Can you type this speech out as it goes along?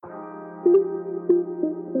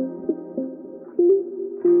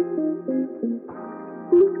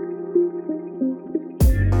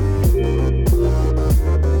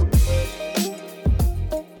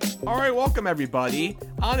Welcome, everybody,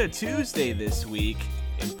 on a Tuesday this week,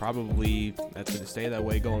 and probably that's going to stay that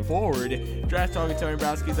way going forward. Trash Talk and Tony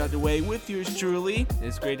Browski is underway with yours truly.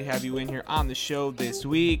 It's great to have you in here on the show this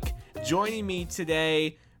week. Joining me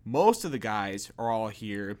today, most of the guys are all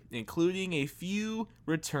here, including a few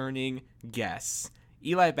returning guests.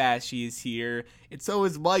 Eli Bashi is here, and so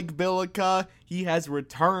is Mike Bilica. He has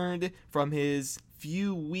returned from his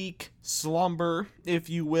few-week slumber, if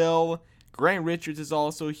you will. Grant Richards is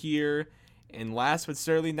also here, and last but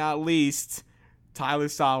certainly not least, Tyler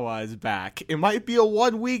Sawa is back. It might be a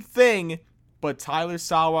one-week thing, but Tyler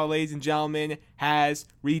Sawa, ladies and gentlemen, has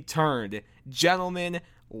returned. Gentlemen,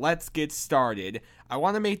 let's get started. I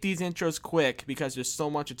want to make these intros quick because there's so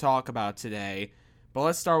much to talk about today, but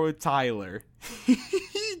let's start with Tyler.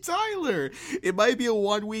 Tyler, it might be a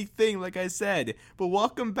one-week thing, like I said, but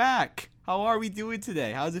welcome back. How are we doing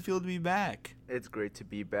today? How does it feel to be back? It's great to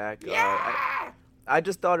be back. Yeah! I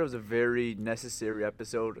just thought it was a very necessary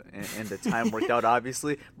episode, and the time worked out,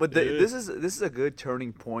 obviously. But this is a good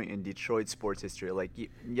turning point in Detroit sports history. Like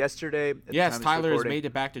yesterday, yes, Tyler has made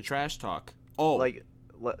it back to Trash Talk.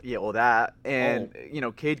 That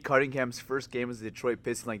and Cade Cunningham's first game was the Detroit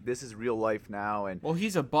Pistons. Like, this is real life now, and well,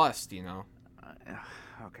 he's a bust,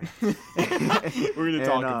 Okay. We're gonna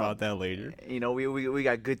talk about that later. We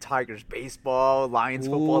got good Tigers baseball, Lions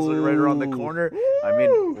football right around the corner. Ooh. I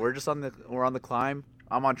mean, we're on the climb.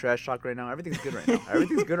 I'm on Trash Talk right now. Everything's good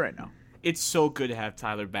right now. It's so good to have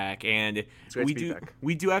Tyler back, and we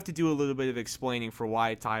do have to do a little bit of explaining for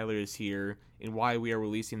why Tyler is here and why we are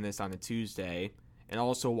releasing this on a Tuesday, and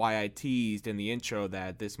also why I teased in the intro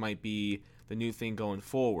that this might be the new thing going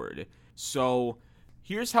forward. So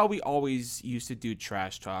here's how we always used to do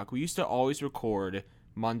Trash Talk. We used to always record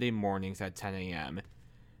Monday mornings at 10 a.m.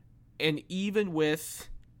 And even with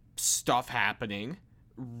stuff happening,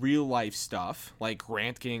 real life stuff, like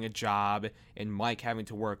Grant getting a job and Mike having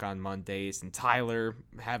to work on Mondays and Tyler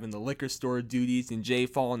having the liquor store duties and Jay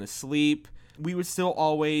falling asleep, we would still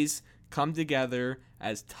always come together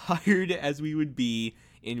as tired as we would be,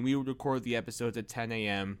 and we would record the episodes at 10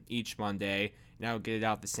 a.m. each Monday. And I would get it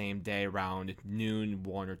out the same day around noon,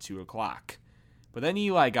 1 or 2 o'clock. But then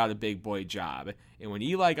Eli got a big boy job. And when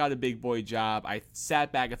Eli got a big boy job, I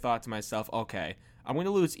sat back and thought to myself, okay, I'm going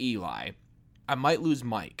to lose Eli. I might lose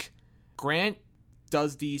Mike. Grant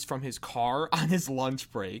does these from his car on his lunch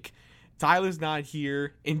break. Tyler's not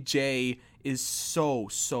here. And Jay is so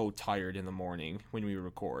tired in the morning when we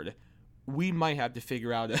record. We might have to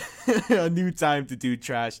figure out a new time to do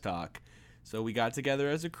Trash Talk. So we got together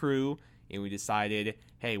as a crew. And we decided,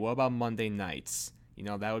 hey, what about Monday nights?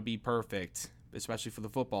 That would be perfect, especially for the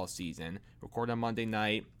football season. Record on Monday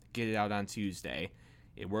night, get it out on Tuesday.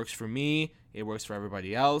 It works for me. It works for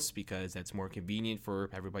everybody else because that's more convenient for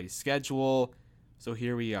everybody's schedule. So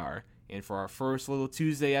here we are. And for our first little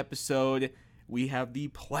Tuesday episode, we have the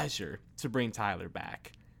pleasure to bring Tyler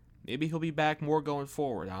back. Maybe he'll be back more going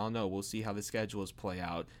forward. I don't know. We'll see how the schedules play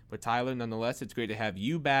out. But Tyler, nonetheless, it's great to have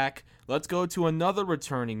you back. Let's go to another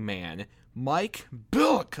returning man, Mike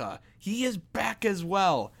Bilica. He is back as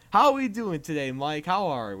well. How are we doing today, Mike? How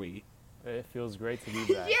are we? It feels great to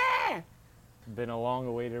be back. Yeah! Been a long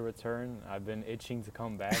awaited return. I've been itching to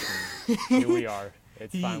come back, and here we are.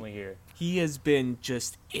 It's finally here. He has been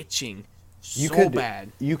just itching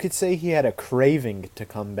bad. You could say he had a craving to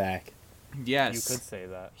come back. Yes. You could say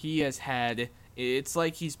that. He has had, it's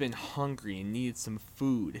like he's been hungry and needed some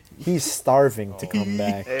food. He's starving to come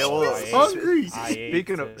back. Hey, hungry.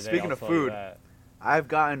 Speaking of food, I've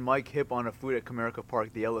gotten Mike hip on a food at Comerica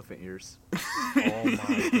Park, the elephant ears. Oh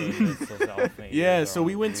my goodness, those elephant ears. Yeah, so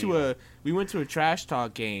we went to a Trash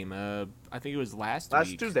Talk game. I think it was last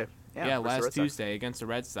week. Tuesday. Yeah, last Tuesday against the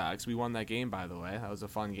Red Sox. We won that game, by the way. That was a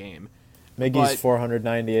fun game. Miggy's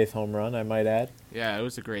 498th home run, I might add. Yeah, it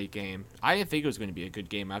was a great game. I didn't think it was going to be a good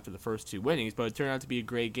game after the first 2 winnings, but it turned out to be a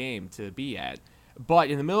great game to be at. But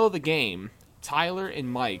in the middle of the game, Tyler and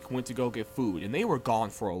Mike went to go get food, and they were gone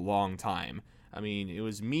for a long time. I mean, it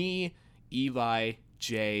was me, Eli,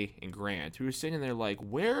 Jay, and Grant. We were sitting there like,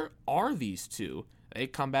 where are these two? They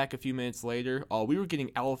come back a few minutes later. Oh, we were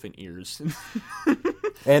getting elephant ears.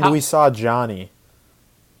 And we saw Johnny.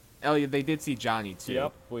 Oh, yeah, they did see Johnny, too.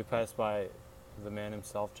 Yep, we passed by the man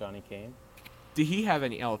himself, Johnny Kane. Did he have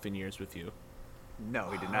any elephant ears with you?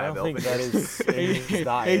 No, he did not I have don't think elephant that ears. is in his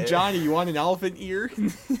diet. Hey, Johnny, you want an elephant ear?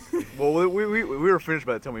 Well, we were finished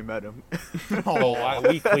by the time we met him. We cleaned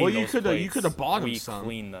Well, you those could plates. have bought him We some.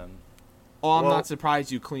 cleaned them. Oh, I'm Well- not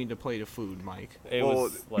surprised you cleaned a plate of food, Mike. It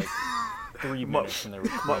was like 3 minutes and they were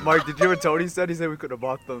clean. Mark, did you hear what Tony said? He said we could have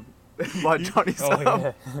bought them. Bought Johnny some.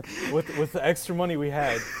 Oh, yeah. With the extra money we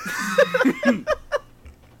had.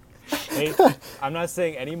 Hey, I'm not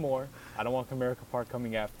saying any more. I don't want Comerica Park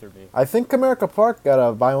coming after me. I think Comerica Park got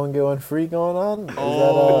a buy one get one free going on. Is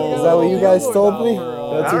that what you guys told me?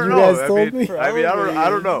 That's what you guys told me.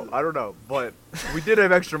 I don't know. But we did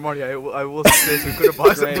have extra money. I will say we could have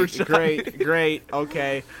bought some for sure. Great.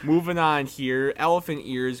 Okay, moving on here. Elephant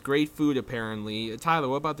ears, great food apparently. Tyler,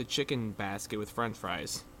 what about the chicken basket with French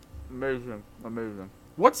fries? Amazing.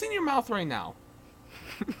 What's in your mouth right now?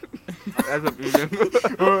 As I'm eating.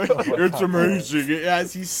 It's amazing.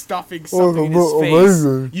 As he's stuffing something in his face.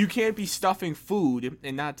 Amazing. You can't be stuffing food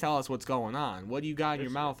and not tell us what's going on. What do you got in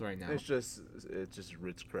your mouth right now? It's just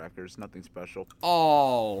Ritz crackers. Nothing special.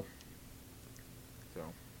 Oh. So,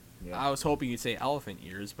 yeah. I was hoping you'd say elephant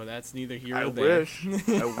ears, but that's neither here I nor there. wish.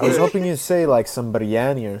 I was hoping you'd say like some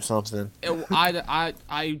biryani or something.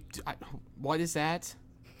 What is that?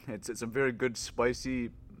 It's a very good spicy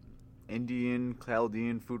Indian,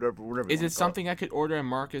 Chaldean food, whatever. Is it something I could order at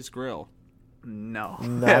Marcus Grill? No,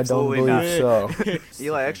 No, I don't absolutely believe not. so.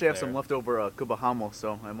 Eli, I actually have some leftover kubahamo,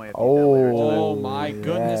 so I might have to eat that later tonight. Oh my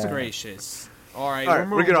goodness yeah. gracious! All right,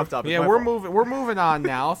 we're getting off topic. Yeah, My we're fault. moving. We're moving on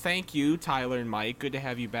now. Thank you, Tyler and Mike. Good to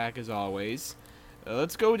have you back as always.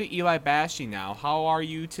 Let's go to Eli Bashy now. How are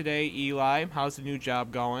you today, Eli? How's the new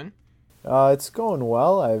job going? It's going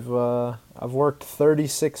well. I've worked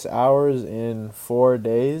 36 hours in 4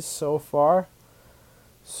 days so far.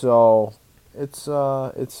 So it's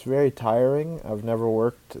very tiring. I've never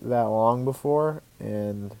worked that long before,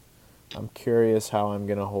 and I'm curious how I'm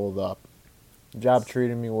gonna hold up. Job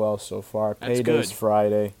treating me well so far. That's Payday's good.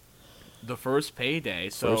 Friday. The first payday.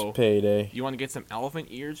 So First payday. you want to get some elephant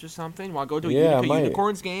ears or something? Want to go to a Yeah, I Utica might.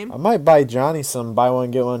 Unicorns game? I might buy Johnny some buy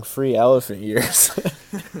one get one free elephant ears.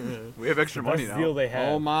 We have extra money Best now. deal they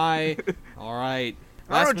have. Oh my! All right.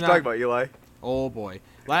 I don't know what you're talking about, Eli. Oh boy.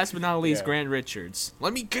 Last but not least, Yeah. Grant Richards.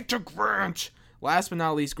 Let me get to Grant. Last but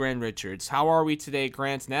not least, Grant Richards. How are we today,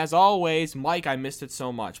 Grant? And as always, Mike, I missed it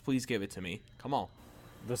so much. Please give it to me. Come on.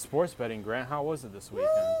 The sports betting, Grant, how was it this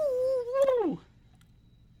weekend?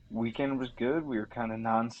 Weekend was good. We were kind of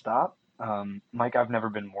nonstop. Mike, I've never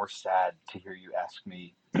been more sad to hear you ask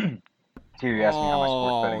me how my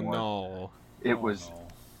sports betting was. No. It was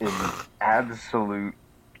an absolute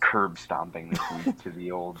curb stomping this week to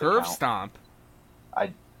the old Curb account. stomp.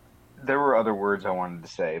 There were other words I wanted to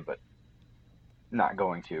say, but not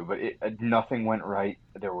going to. But nothing went right.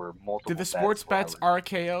 There were multiple. Did the sports bets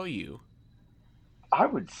RKO you? I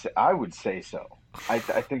would say so. I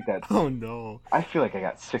think that's. Oh no. I feel like I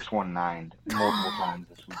got 619 multiple times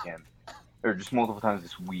this weekend, or just multiple times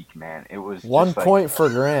this week. Man, it was 1 just like, point for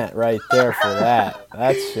Grant right there for that.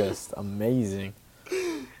 That's just amazing.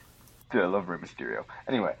 Dude, I love Rey Mysterio.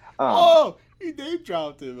 Anyway, He name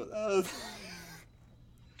dropped him.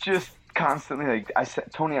 just constantly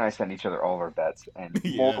Tony and I sent each other all of our bets, and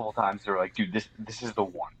Yeah. multiple times they were like, "Dude, this is the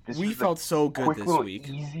one. This We is felt the so good quick this little week.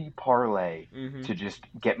 easy parlay Mhm. to just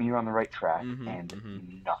get me on the right track, Mhm, and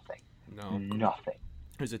mhm. nothing, No. nothing."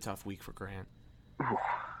 It was a tough week for Grant. Oof.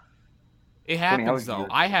 It how happens was though. your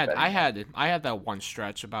I had that one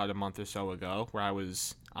stretch about a month or so ago where I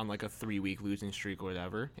was on like a 3-week losing streak or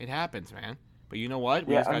whatever. It happens, man. But you know what?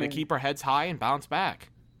 We Yeah, just I got to mean- keep our heads high and bounce back.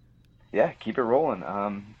 Yeah, keep it rolling.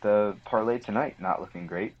 The parlay tonight not looking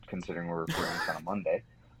great considering we're recording this on a Monday.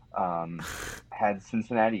 Had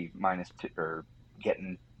Cincinnati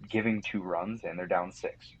giving 2 runs, and they're down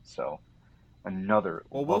 6. So another.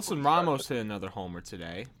 Well, Wilson Ramos hit another homer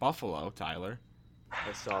today. Buffalo, Tyler.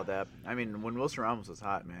 I saw that. I mean, when Wilson Ramos was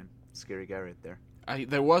hot, man, scary guy right there,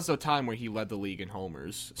 There was a time where he led the league in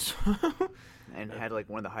homers. and had like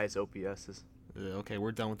one of the highest OPSs. Okay,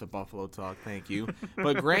 we're done with the Buffalo talk. Thank you.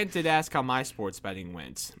 But Grant did ask how my sports betting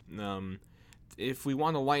went. If we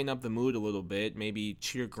want to lighten up the mood a little bit, maybe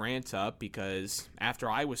cheer Grant up, because after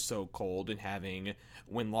I was so cold and having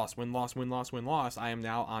win-loss, I am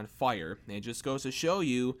now on fire. And it just goes to show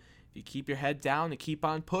you, if you keep your head down and keep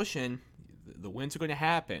on pushing, the wins are going to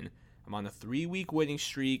happen. I'm on a 3-week winning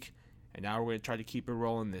streak, and now we're going to try to keep it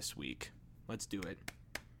rolling this week. Let's do it.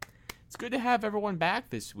 It's good to have everyone back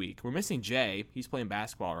this week. We're missing Jay. He's playing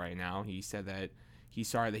basketball right now. He said that he's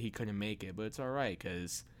sorry that he couldn't make it, but it's all right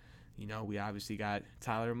because, we obviously got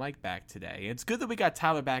Tyler and Mike back today. And it's good that we got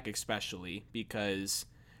Tyler back especially because,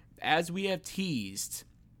 as we have teased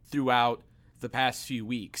throughout the past few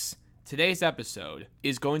weeks, today's episode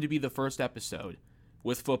is going to be the first episode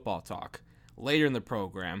with football talk. Later in the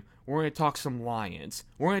program, we're going to talk some Lions.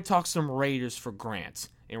 We're going to talk some Raiders for Grant.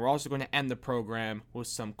 And we're also going to end the program with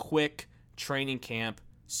some quick training camp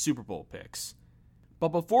Super Bowl picks. But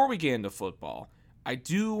before we get into football, I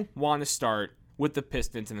do want to start with the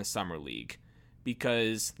Pistons in the Summer League,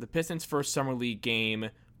 because the Pistons' first Summer League game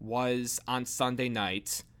was on Sunday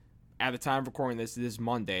night. At the time of recording this, it is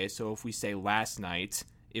Monday, so if we say last night,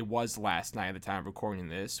 it was last night at the time of recording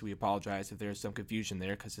this. We apologize if there's some confusion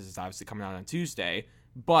there because this is obviously coming out on Tuesday.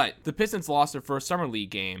 But the Pistons lost their first Summer League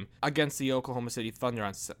game against the Oklahoma City Thunder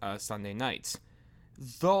on Sunday night.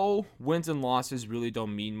 Though wins and losses really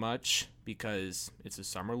don't mean much because it's a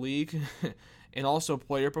Summer League. And also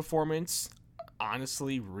player performance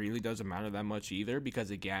honestly really doesn't matter that much either because,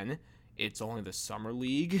 again, it's only the Summer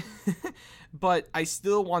League. But I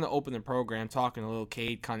still want to open the program talking a little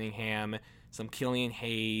Cade Cunningham, some Killian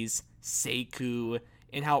Hayes, Sekou,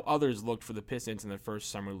 and how others looked for the Pistons in their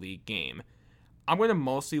first Summer League game. I'm going to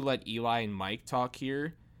mostly let Eli and Mike talk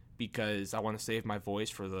here because I want to save my voice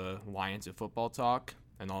for the Lions and football talk.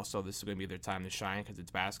 And also, this is going to be their time to shine because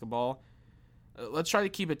it's basketball. Let's try to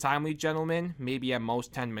keep it timely, gentlemen. Maybe at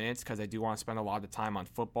most 10 minutes because I do want to spend a lot of time on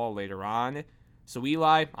football later on. So,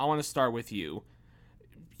 Eli, I want to start with you.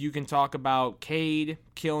 You can talk about Cade,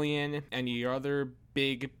 Killian, and your other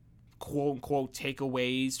big quote-unquote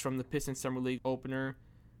takeaways from the Pistons Summer League opener.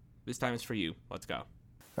 This time is for you. Let's go.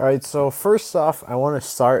 All right, so first off, I want to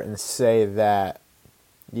start and say that,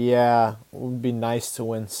 yeah, it would be nice to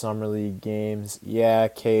win Summer League games. Yeah,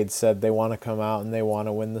 Cade said they want to come out and they want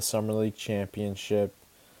to win the Summer League championship.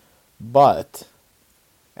 But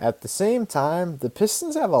at the same time, the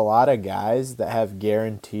Pistons have a lot of guys that have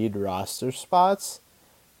guaranteed roster spots.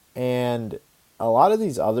 And a lot of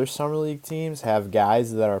these other Summer League teams have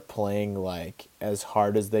guys that are playing like as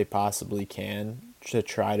hard as they possibly can to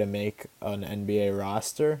try to make an NBA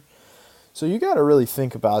roster. So you got to really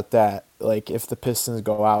think about that. Like if the Pistons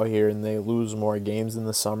go out here and they lose more games in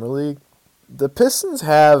the Summer League, the Pistons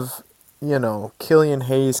have, Killian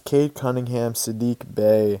Hayes, Cade Cunningham, Saddiq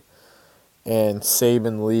Bey, and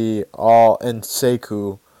Saben Lee, and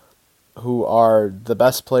Sekou, who are the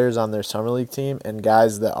best players on their Summer League team and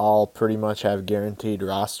guys that all pretty much have guaranteed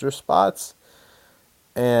roster spots.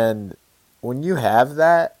 And when you have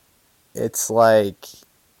that, it's like,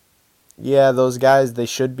 yeah, those guys, they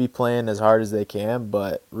should be playing as hard as they can,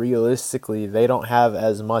 but realistically, they don't have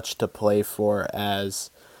as much to play for as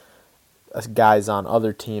guys on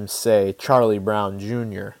other teams, say Charlie Brown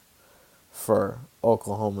Jr. for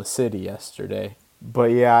Oklahoma City yesterday.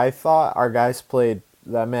 But yeah, I thought our guys played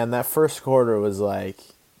that first quarter was like,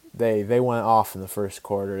 they went off in the first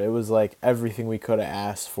quarter. It was like everything we could have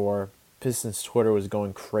asked for. Pistons Twitter was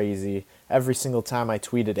going crazy. Every single time I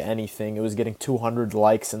tweeted anything, it was getting 200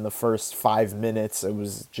 likes in the first 5 minutes. It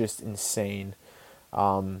was just insane.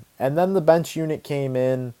 And then the bench unit came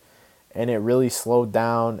in, and it really slowed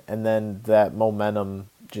down, and then that momentum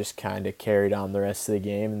just kind of carried on the rest of the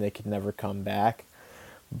game, and they could never come back.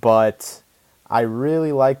 But I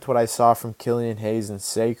really liked what I saw from Killian Hayes and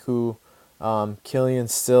Sekou. Killian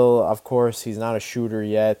still, of course, he's not a shooter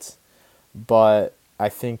yet, but I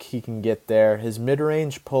think he can get there. His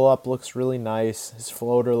mid-range pull-up looks really nice. His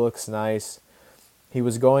floater looks nice. He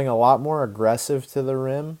was going a lot more aggressive to the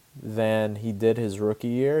rim than he did his rookie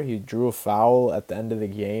year. He drew a foul at the end of the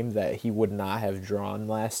game that he would not have drawn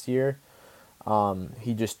last year.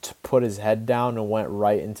 He just put his head down and went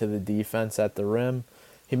right into the defense at the rim.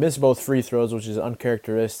 He missed both free throws, which is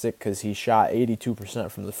uncharacteristic because he shot 82%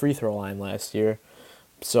 from the free throw line last year.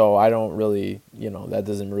 So I don't really, that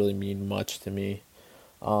doesn't really mean much to me.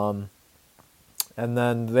 And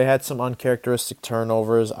then they had some uncharacteristic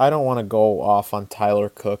turnovers. I don't want to go off on Tyler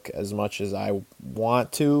Cook as much as I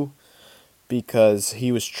want to because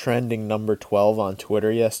he was trending number 12 on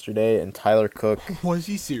Twitter yesterday, and Tyler Cook... Was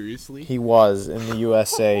he seriously? He was. In the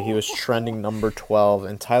USA, he was trending number 12,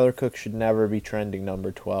 and Tyler Cook should never be trending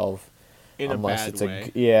number 12. In unless a bad it's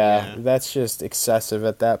way. Yeah, that's just excessive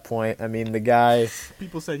at that point. I mean, the guy...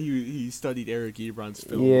 People said he studied Eric Ebron's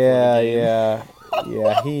film. Yeah.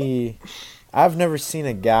 I've never seen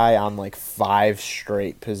a guy on like 5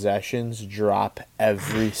 straight possessions drop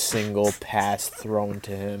every single pass thrown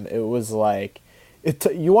to him. It was like...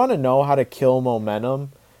 You want to know how to kill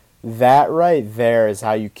momentum? That right there is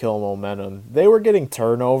how you kill momentum. They were getting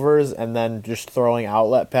turnovers and then just throwing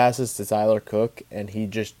outlet passes to Tyler Cook, and he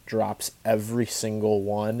just drops every single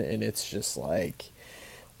one, and it's just like,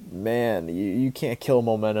 man, you can't kill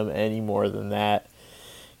momentum any more than that.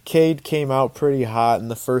 Cade came out pretty hot in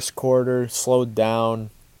the first quarter, slowed down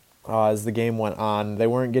as the game went on. They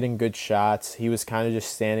weren't getting good shots. He was kind of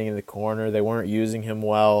just standing in the corner. They weren't using him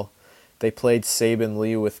well. They played Saben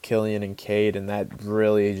Lee with Killian and Cade, and that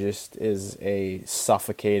really just is a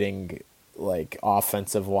suffocating,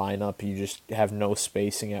 offensive lineup. You just have no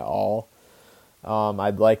spacing at all.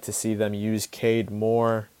 I'd like to see them use Cade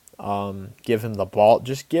more. Give him the ball.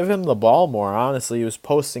 Just give him the ball more, honestly. He was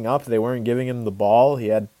posting up. They weren't giving him the ball. He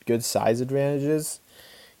had good size advantages.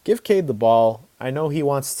 Give Cade the ball. I know he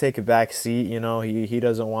wants to take a back seat. He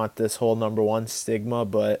doesn't want this whole number one stigma,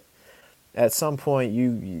 but at some point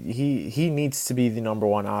he needs to be the number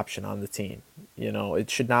one option on the team. It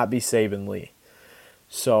should not be Saben Lee.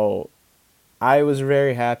 So I was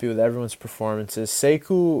very happy with everyone's performances.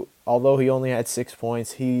 Sekou, although he only had 6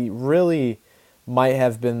 points, he really might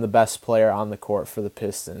have been the best player on the court for the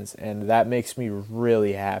Pistons, and that makes me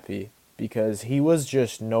really happy because he was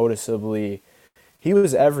just noticeably... He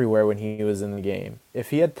was everywhere when he was in the game.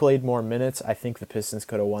 If he had played more minutes, I think the Pistons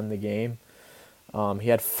could have won the game. He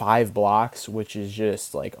had 5 blocks, which is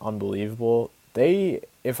just unbelievable.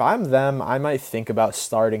 If I'm them, I might think about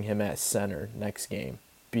starting him at center next game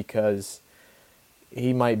because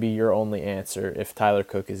he might be your only answer if Tyler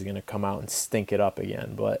Cook is going to come out and stink it up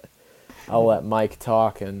again. But I'll let Mike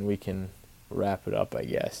talk and we can wrap it up, I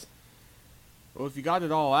guess. Well, if you got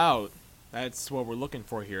it all out, that's what we're looking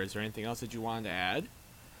for here. Is there anything else that you wanted to add?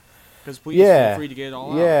 Because please feel free to get it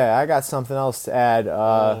all out. Yeah, I got something else to add.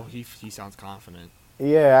 He sounds confident.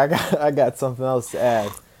 Yeah, I got something else to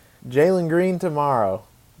add. Jalen Green tomorrow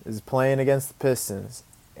is playing against the Pistons.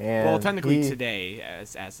 And technically today,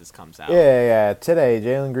 as this comes out. Yeah, today,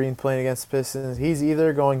 Jalen Green playing against the Pistons. He's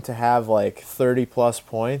either going to have 30-plus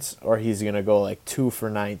points or he's going to go 2 for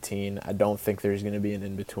 19. I don't think there's going to be an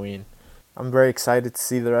in-between. I'm very excited to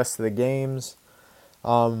see the rest of the games.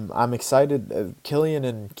 I'm excited. Killian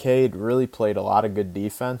and Cade really played a lot of good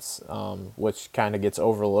defense, which kind of gets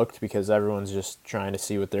overlooked because everyone's just trying to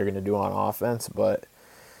see what they're going to do on offense. But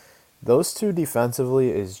those two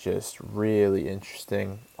defensively is just really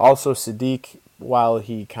interesting. Also, Sadiq, while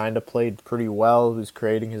he kind of played pretty well, was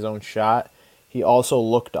creating his own shot, he also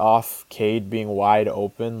looked off Cade being wide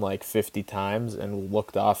open 50 times and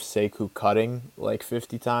looked off Sekou cutting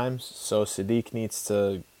 50 times. So Sadiq needs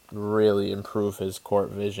to really improve his court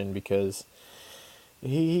vision because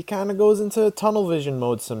he kind of goes into tunnel vision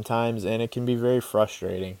mode sometimes and it can be very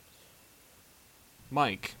frustrating.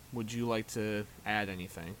 Mike, would you like to add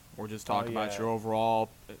anything or just talk about your overall,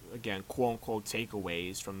 again, quote-unquote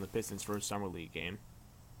takeaways from the Pistons' first Summer League game?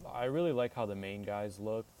 I really like how the main guys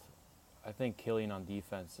looked. I think Killian on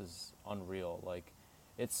defense is unreal.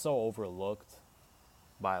 It's so overlooked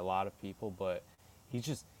by a lot of people, but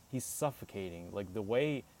he's suffocating. The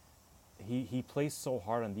way he plays so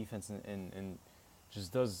hard on defense and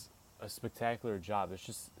just does a spectacular job. It's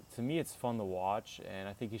just, to me, it's fun to watch, and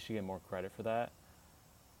I think he should get more credit for that.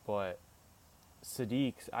 But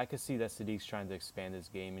Sadiq, I could see that Sadiq's trying to expand his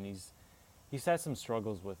game, and he's had some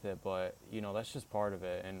struggles with it, but that's just part of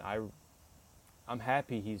it. And I'm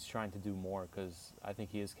happy he's trying to do more because I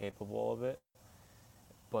think he is capable of it.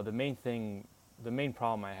 But the main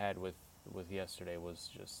problem I had with yesterday was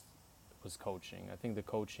coaching. I think the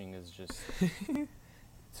coaching is just,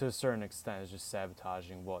 to a certain extent, is just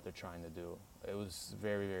sabotaging what they're trying to do. It was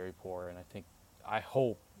very, very poor, and I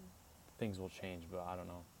hope things will change, but I don't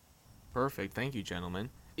know. Perfect. Thank you, gentlemen.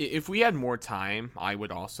 If we had more time, I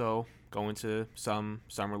would also go into some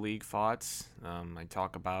Summer League thoughts. I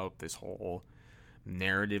talk about this whole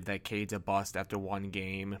narrative that Cade's a bust after one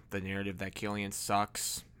game, the narrative that Killian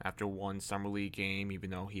sucks after one Summer League game, even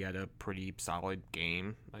though he had a pretty solid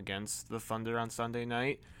game against the Thunder on Sunday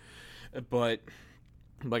night. But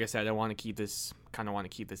like I said, I want to keep this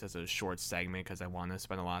as a short segment because I want to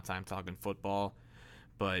spend a lot of time talking football.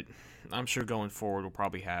 But I'm sure going forward we'll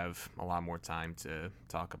probably have a lot more time to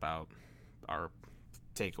talk about our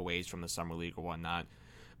takeaways from the Summer League or whatnot.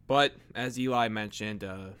 But as Eli mentioned,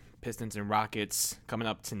 Pistons and Rockets coming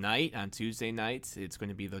up tonight on Tuesday night. It's going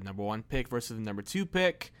to be the number 1 pick versus the number 2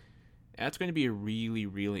 pick. That's going to be a really,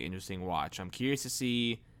 really interesting watch. I'm curious to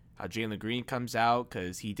see how Jalen Green comes out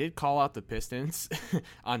because he did call out the Pistons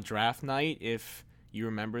on draft night, if you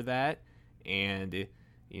remember that. And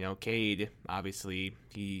Cade, obviously,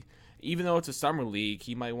 even though it's a summer league,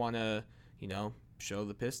 he might want to, show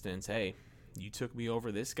the Pistons, hey, you took me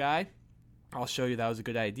over this guy. I'll show you that was a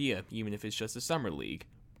good idea, even if it's just a summer league.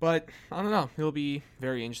 But, I don't know, it'll be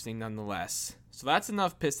very interesting nonetheless. So that's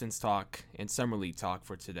enough Pistons talk and summer league talk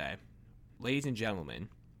for today. Ladies and gentlemen,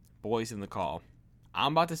 boys in the call,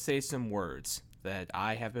 I'm about to say some words that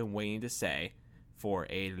I have been waiting to say for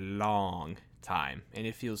a long time, and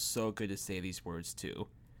it feels so good to say these words too.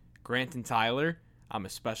 Grant and Tyler, I'm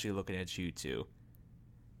especially looking at you two.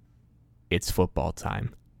 It's football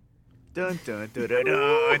time. Dun, dun, dun, dun,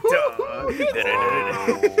 dun, dun.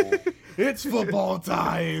 It's football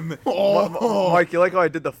time. Oh. Mark, you like how I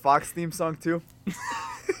did the Fox theme song too?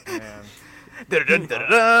 Man.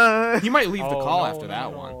 You might leave the call after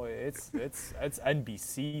that one. it's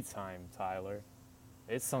NBC time, Tyler.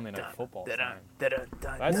 It's Sunday Night Football time.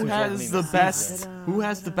 Who has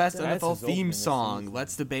the best NFL theme song?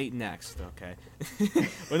 Let's debate next, okay?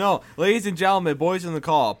 But no, ladies and gentlemen, boys in the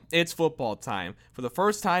call, it's football time. For the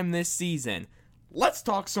first time this season, let's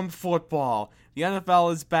talk some football. The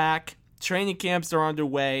NFL is back. Training camps are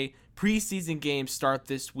underway. Preseason games start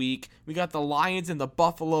this week. We got the Lions and the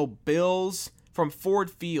Buffalo Bills from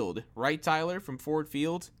Ford Field. Right, Tyler? From Ford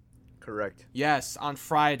Field? Correct. Yes, on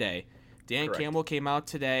Friday. Dan Correct. Campbell came out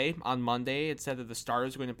today on Monday and said that the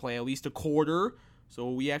starters are going to play at least a quarter. So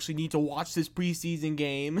we actually need to watch this preseason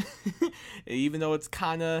game. Even though it's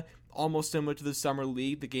kind of almost similar to the Summer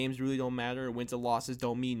League, the games really don't matter. Wins and losses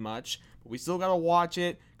don't mean much. But we still got to watch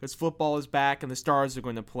it because football is back and the stars are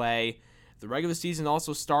going to play. The regular season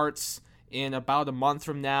also starts in about a month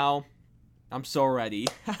from now. I'm so ready.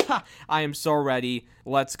 I am so ready.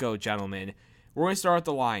 Let's go, gentlemen. We're going to start with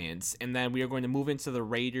the Lions, and then we are going to move into the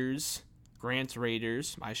Raiders. Grant's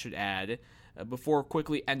Raiders, I should add, before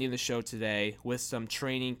quickly ending the show today with some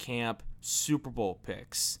training camp Super Bowl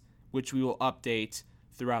picks, which we will update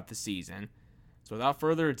throughout the season. So without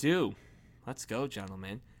further ado, let's go,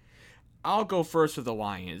 gentlemen. I'll go first with the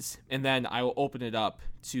Lions, and then I will open it up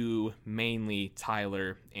to mainly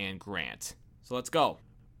Tyler and Grant. So let's go.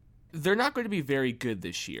 They're not going to be very good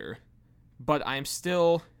this year, but I'm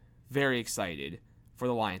still very excited for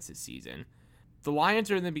the Lions this season. The Lions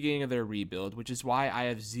are in the beginning of their rebuild, which is why I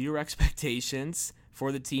have zero expectations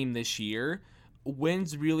for the team this year.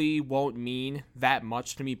 Wins really won't mean that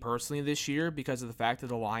much to me personally this year because of the fact that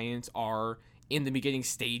the Lions are in the beginning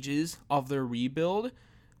stages of their rebuild,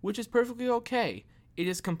 which is perfectly okay. It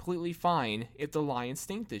is completely fine if the Lions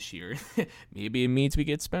stink this year. Maybe it means we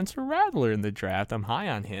get Spencer Rattler in the draft. I'm high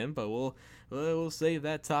on him, but we'll save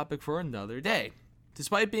that topic for another day.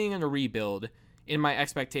 Despite being in a rebuild, and my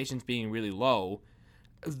expectations being really low,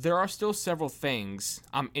 there are still several things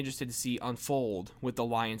I'm interested to see unfold with the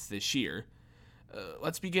Lions this year.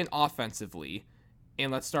 Let's begin offensively, and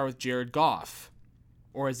let's start with Jared Goff,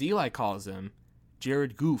 or as Eli calls him,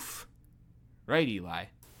 Jared Goof. Right, Eli?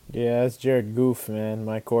 Yeah, that's Jared Goof, man.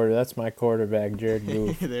 That's my quarterback, Jared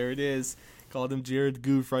Goof. There it is. Called him Jared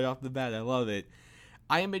Goof right off the bat. I love it.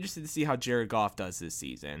 I am interested to see how Jared Goff does this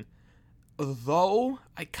season. Though,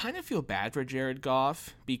 I kind of feel bad for Jared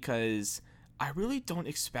Goff because I really don't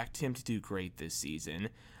expect him to do great this season.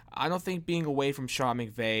 I don't think being away from Sean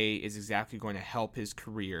McVay is exactly going to help his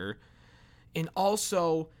career. And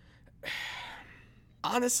also,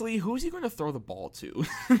 honestly, who's he going to throw the ball to?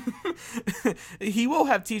 He will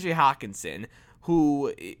have TJ Hawkinson,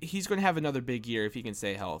 who he's going to have another big year if he can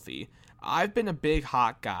stay healthy. I've been a big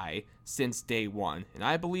Hawk guy since day one, and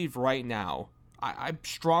I believe right now, I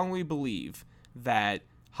strongly believe that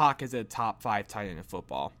Hawk is a top 5 tight end in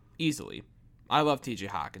football. Easily. I love TJ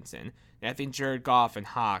Hawkinson. And I think Jared Goff and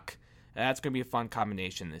Hawk, that's going to be a fun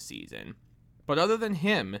combination this season. But other than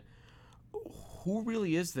him, who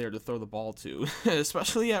really is there to throw the ball to?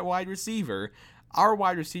 Especially at wide receiver. Our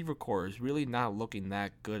wide receiver core is really not looking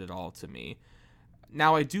that good at all to me.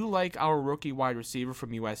 Now, I do like our rookie wide receiver from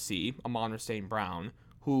USC, Amon-Ra St. Brown,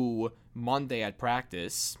 who Monday at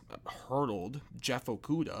practice hurdled Jeff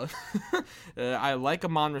Okudah. I like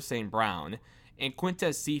Amon-Ra St. Brown, and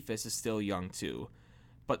Quintez Cephas is still young too.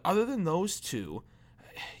 But other than those two,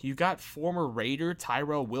 you got former Raider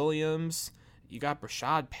Tyrell Williams, you got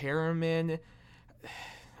Brashad Perriman.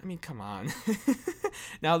 I mean, come on.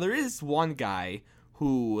 Now, there is one guy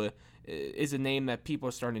who is a name that people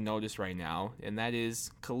are starting to notice right now, and that is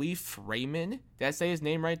Khalif Raymond. Did I say his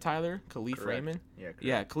name right, Tyler? Khalif Correct. Raymond?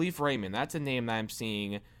 Yeah, Khalif Raymond. That's a name that I'm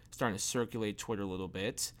seeing starting to circulate Twitter a little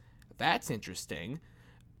bit. That's interesting.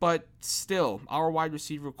 But still, our wide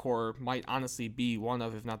receiver core might honestly be one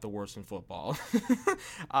of, if not the worst in football.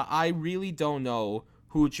 I really don't know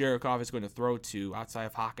who Jared Goff is going to throw to outside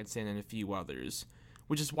of Hawkinson and a few others,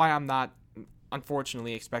 which is why I'm not,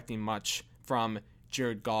 unfortunately, expecting much from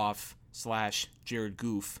Jared Goff / Jared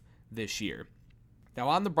Goof this year. Now,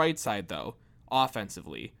 on the bright side, though,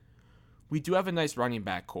 offensively, we do have a nice running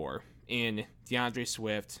back core in DeAndre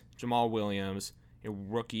Swift, Jamal Williams,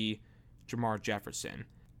 and rookie Jamar Jefferson.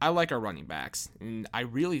 I like our running backs, and I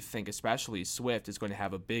really think especially Swift is going to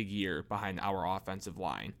have a big year behind our offensive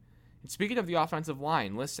line. And speaking of the offensive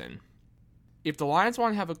line, listen, if the Lions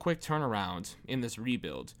want to have a quick turnaround in this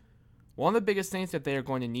rebuild, one of the biggest things that they are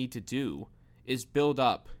going to need to do is build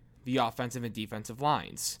up the offensive and defensive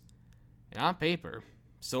lines. And on paper,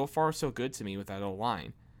 so far so good to me with that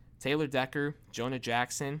O-line. Taylor Decker, Jonah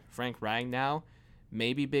Jackson, Frank Ragnow,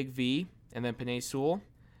 maybe Big V, and then Penei Sewell.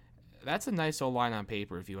 That's a nice old line on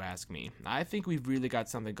paper, if you ask me. I think we've really got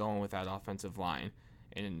something going with that offensive line.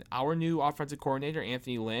 And our new offensive coordinator,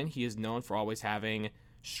 Anthony Lynn, he is known for always having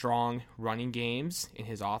strong running games in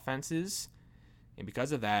his offenses. And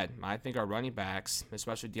because of that, I think our running backs,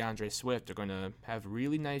 especially DeAndre Swift, are going to have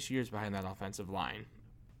really nice years behind that offensive line.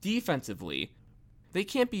 Defensively, they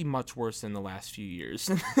can't be much worse than the last few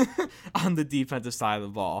years on the defensive side of the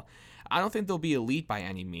ball. I don't think they'll be elite by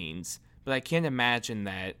any means, but I can't imagine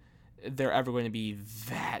that they're ever going to be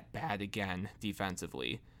that bad again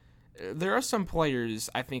defensively. There are some players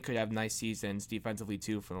I think could have nice seasons defensively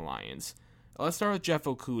too for the Lions. Let's start with Jeff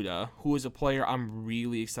Okudah, who is a player I'm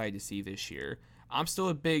really excited to see this year. I'm still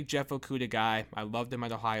a big Jeff Okudah guy. I loved him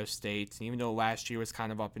at Ohio State, and even though last year was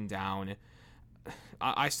kind of up and down,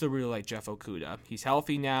 I still really like Jeff Okudah. He's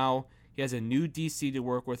healthy now. He has a new DC to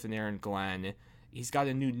work with in Aaron Glenn. He's got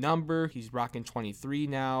a new number. He's rocking 23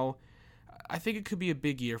 now. I think it could be a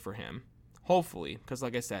big year for him. Hopefully, because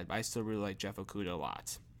like I said, I still really like Jeff Okudah a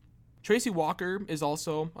lot. Tracy Walker is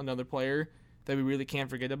also another player that we really can't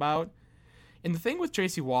forget about. And the thing with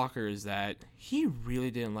Tracy Walker is that he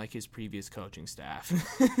really didn't like his previous coaching staff.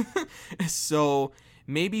 So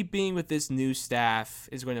maybe being with this new staff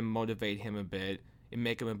is going to motivate him a bit and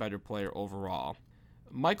make him a better player overall.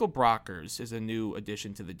 Michael Brockers is a new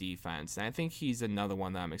addition to the defense, and I think he's another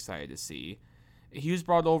one that I'm excited to see. He was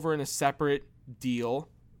brought over in a separate deal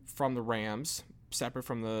from the Rams, separate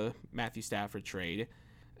from the Matthew Stafford trade.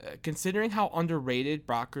 Considering how underrated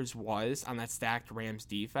Brockers was on that stacked Rams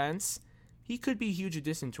defense, he could be a huge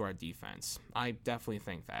addition to our defense. I definitely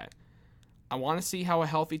think that. I want to see how a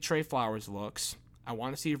healthy Trey Flowers looks. I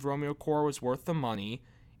want to see if Romeo Okwara was worth the money.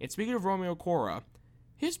 And speaking of Romeo Okwara,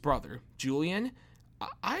 his brother, Julian,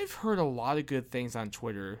 I've heard a lot of good things on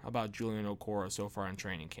Twitter about Julian Okwara so far in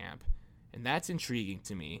training camp. And that's intriguing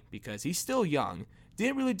to me because he's still young.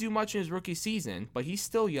 Didn't really do much in his rookie season, but he's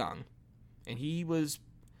still young. And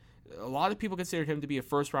a lot of people considered him to be a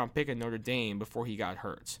first-round pick at Notre Dame before he got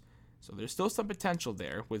hurt. So there's still some potential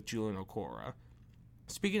there with Julian Okwara.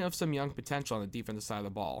 Speaking of some young potential on the defensive side of the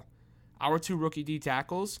ball, our two rookie D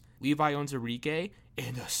tackles, Levi Onwuzurike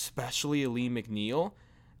and especially Alim McNeill,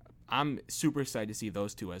 I'm super excited to see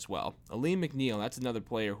those two as well. Alim McNeill, that's another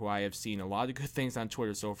player who I have seen a lot of good things on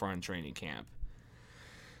Twitter so far in training camp.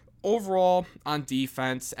 Overall, on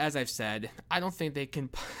defense, as I've said, I don't think they could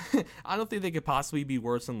possibly be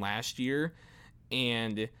worse than last year,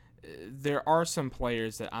 and there are some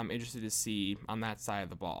players that I'm interested to see on that side of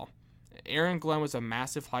the ball. Aaron Glenn was a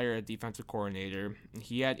massive hire at defensive coordinator.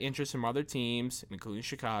 He had interest from other teams, including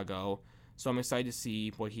Chicago, so I'm excited to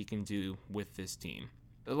see what he can do with this team.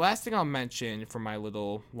 The last thing I'll mention for my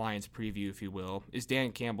little Lions preview, if you will, is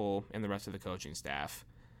Dan Campbell and the rest of the coaching staff.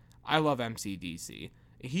 I love MCDC.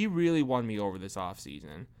 He really won me over this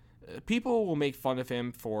offseason. People will make fun of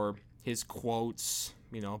him for his quotes,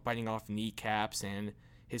 biting off kneecaps and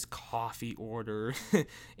his coffee order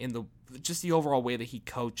and just the overall way that he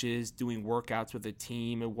coaches, doing workouts with the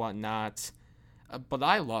team and whatnot. But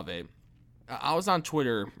I love it. I was on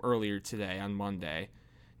Twitter earlier today on Monday,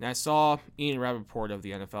 and I saw Ian Rappaport of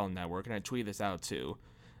the NFL Network, and I tweeted this out too.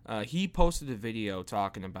 He posted a video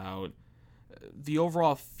talking about the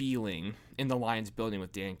overall feeling in the Lions building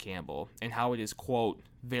with Dan Campbell and how it is, quote,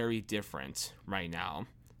 very different right now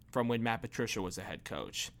from when Matt Patricia was the head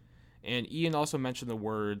coach. And Ian also mentioned the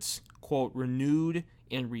words, quote, renewed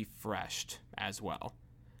and refreshed as well.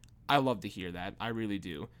 I love to hear that. I really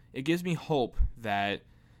do. It gives me hope that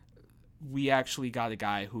we actually got a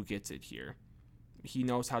guy who gets it here. He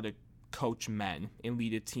knows how to coach men and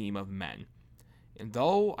lead a team of men. And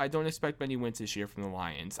though I don't expect many wins this year from the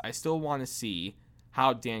Lions, I still want to see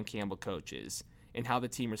how Dan Campbell coaches and how the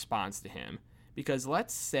team responds to him. Because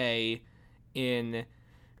let's say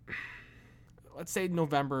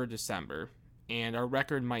November or December, and our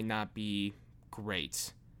record might not be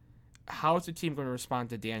great. How is the team going to respond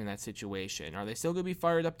to Dan in that situation? Are they still going to be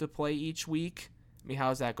fired up to play each week? I mean,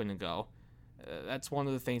 how's that going to go? That's one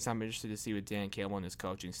of the things I'm interested to see with Dan Campbell and his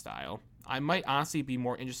coaching style. I might honestly be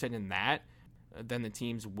more interested in that than the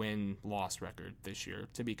team's win-loss record this year,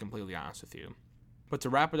 to be completely honest with you. But to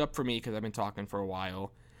wrap it up for me, because I've been talking for a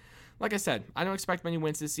while, like I said, I don't expect many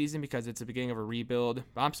wins this season because it's the beginning of a rebuild,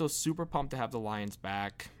 but I'm still super pumped to have the Lions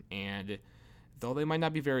back, and though they might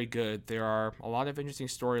not be very good, there are a lot of interesting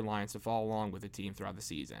storylines to follow along with the team throughout the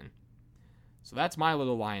season. So that's my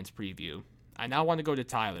little Lions preview. I now want to go to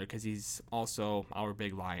Tyler because he's also our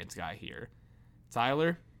big Lions guy here.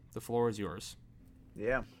 Tyler, the floor is yours.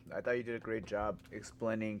 Yeah, I thought you did a great job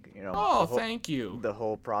explaining, thank you. The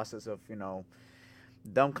whole process of,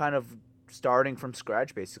 them kind of starting from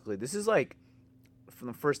scratch, basically. This is like, from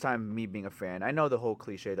the first time me being a fan, I know the whole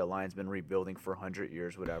cliche the Lions been rebuilding for 100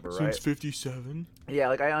 years, whatever, right? Since 57. Yeah,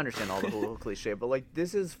 like I understand all the whole cliche, but like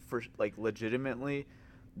this is for like legitimately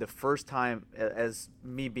the first time as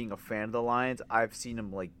me being a fan of the Lions, I've seen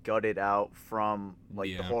them like gut it out from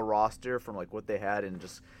like the whole roster, from like what they had, and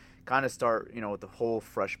just kind of start, with the whole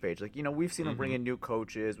fresh page. Like, we've seen them bring in new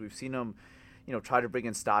coaches. We've seen them, try to bring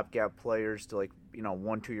in stopgap players to like,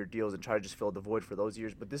 1-2 year deals and try to just fill the void for those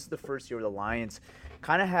years. But this is the first year where the Lions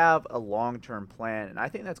kind of have a long-term plan, and I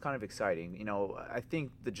think that's kind of exciting. I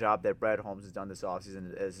think the job that Brad Holmes has done this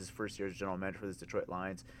offseason as his first year as general manager for this Detroit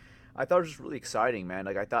Lions, I thought it was just really exciting, man.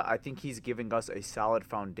 Like I think he's giving us a solid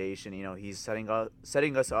foundation. He's setting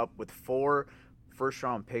us up with 4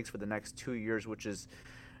 first-round picks for the next 2 years, which is,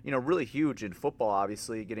 really huge in football.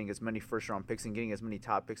 Obviously, getting as many first-round picks and getting as many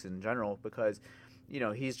top picks in general, because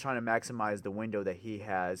he's trying to maximize the window that he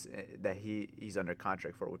has, that he's under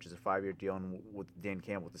contract for, which is a 5-year deal, and with Dan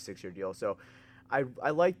Campbell with a 6-year deal. So I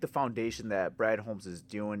like the foundation that Brad Holmes is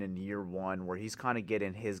doing in year 1, where he's kind of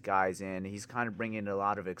getting his guys in. He's kind of bringing in a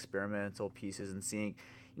lot of experimental pieces and seeing,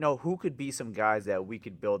 who could be some guys that we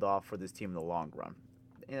could build off for this team in the long run.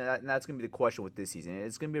 And that's going to be the question with this season.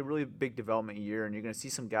 It's going to be a really big development year, and you're going to see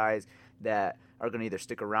some guys that are going to either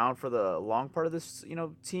stick around for the long part of this,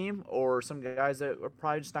 team, or some guys that are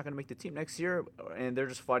probably just not going to make the team next year, and they're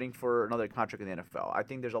just fighting for another contract in the NFL. I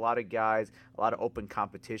think there's a lot of guys, a lot of open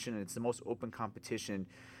competition, and it's the most open competition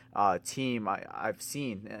team I've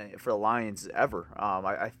seen for the Lions ever.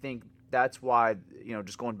 I think that's why,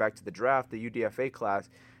 just going back to the draft, the UDFA class,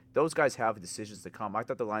 those guys have decisions to come. I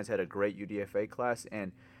thought the Lions had a great UDFA class,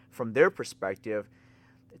 and from their perspective,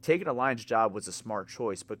 taking a Lions job was a smart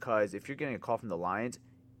choice, because if you're getting a call from the Lions,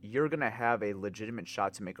 you're going to have a legitimate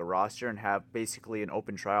shot to make a roster and have basically an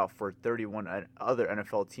open tryout for 31 other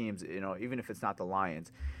NFL teams, even if it's not the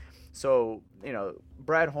Lions. So,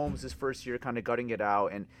 Brad Holmes, his first year, kind of gutting it out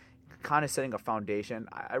and kind of setting a foundation.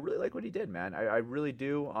 I really like what he did, man. I really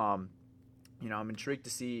do. I'm intrigued to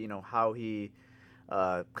see, how he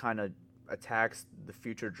kind of attacks the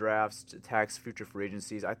future drafts, attacks future free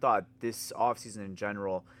agencies. I thought this offseason in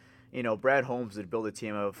general, Brad Holmes would build a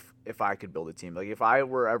team if I could build a team. Like, if I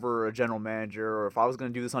were ever a general manager, or if I was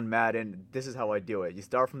going to do this on Madden, this is how I do it. You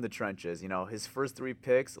start from the trenches. His first 3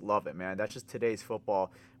 picks, love it, man. That's just today's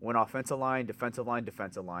football. Went offensive line, defensive line,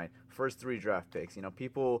 defensive line. First 3 draft picks.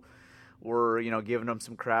 People were, giving him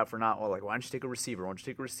some crap for not, why don't you take a receiver? Why don't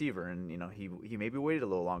you take a receiver? And, he maybe waited a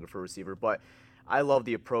little longer for a receiver. But I love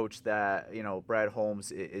the approach that, Brad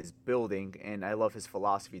Holmes is building, and I love his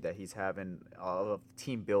philosophy that he's having of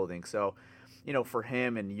team building. So, for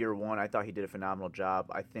him in year 1, I thought he did a phenomenal job.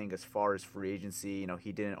 I think as far as free agency,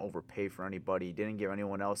 he didn't overpay for anybody. He didn't give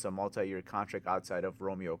anyone else a multi-year contract outside of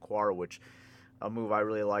Romeo Okwara, which a move I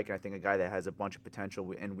really like. And I think a guy that has a bunch of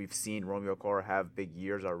potential, and we've seen Romeo Okwara have big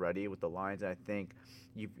years already with the Lions. And I think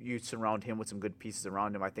you surround him with some good pieces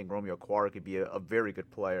around him. I think Romeo Okwara could be a very good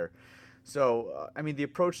player. So, the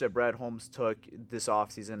approach that Brad Holmes took this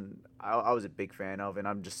offseason, I was a big fan of, and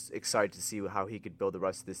I'm just excited to see how he could build the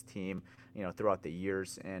rest of this team, throughout the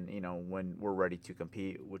years, and, when we're ready to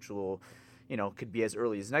compete, which will, could be as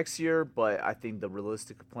early as next year. But I think the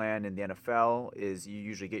realistic plan in the NFL is you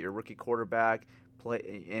usually get your rookie quarterback,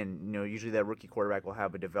 and, usually that rookie quarterback will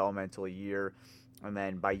have a developmental year. And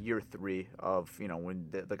then by year 3 of, when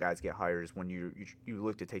the guys get hired is when you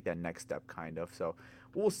look to take that next step, kind of. So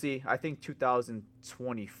we'll see. I think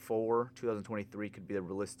 2024, 2023 could be the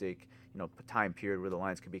realistic, time period where the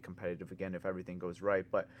Lions could be competitive again if everything goes right.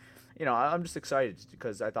 But, I'm just excited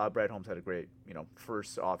because I thought Brad Holmes had a great,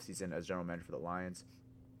 first offseason as general manager for the Lions.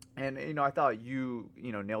 And, I thought you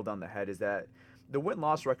nailed on the head, is that the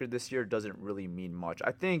win-loss record this year doesn't really mean much.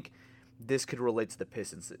 I think this could relate to the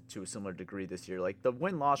Pistons to a similar degree this year. Like, the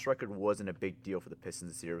win-loss record wasn't a big deal for the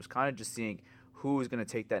Pistons this year. It was kind of just seeing who's going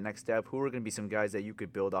to take that next step, who are going to be some guys that you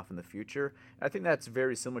could build off in the future. And I think that's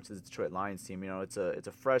very similar to the Detroit Lions team. It's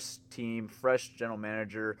a fresh team, fresh general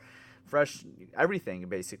manager, fresh everything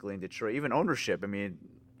basically in Detroit, even ownership.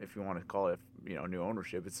 If you want to call it, new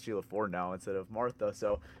ownership, it's Sheila Ford now instead of Martha.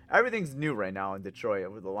 So everything's new right now in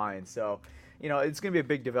Detroit with the Lions. So, it's going to be a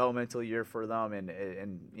big developmental year for them, and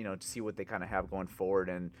to see what they kind of have going forward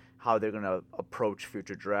and how they're going to approach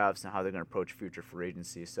future drafts and how they're going to approach future free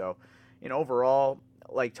agency. So, overall,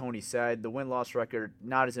 like Tony said, the win-loss record,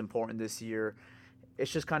 not as important this year.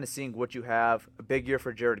 It's just kind of seeing what you have. A big year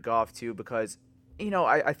for Jared Goff, too, because,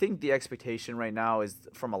 I think the expectation right now is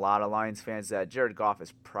from a lot of Lions fans that Jared Goff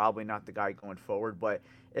is probably not the guy going forward. But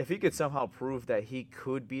if he could somehow prove that he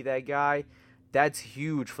could be that guy, that's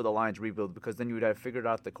huge for the Lions rebuild, because then you would have figured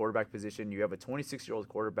out the quarterback position. You have a 26-year-old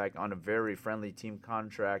quarterback on a very friendly team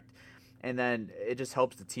contract, and then it just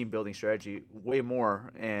helps the team building strategy way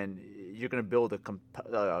more, and you're going to build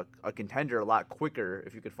a contender a lot quicker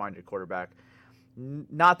if you could find your quarterback.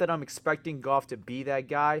 Not that I'm expecting Goff to be that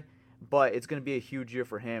guy, but it's going to be a huge year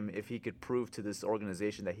for him if he could prove to this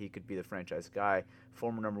organization that he could be the franchise guy,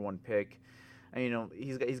 former number 1 pick. And,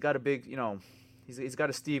 he's got a big, he's got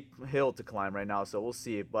a steep hill to climb right now, so we'll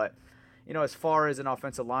see. But, as far as an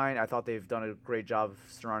offensive line, I thought they've done a great job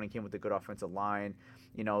surrounding him with a good offensive line.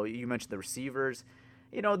 You mentioned the receivers.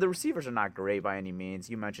 The receivers are not great by any means.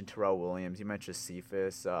 You mentioned Terrell Williams. You mentioned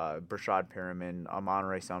Cephas, Brashad Perriman,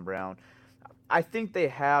 Amon-Ra St. Brown. I think they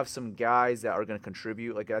have some guys that are going to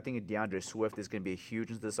contribute. Like, I think DeAndre Swift is going to be huge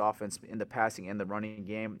into this offense in the passing and the running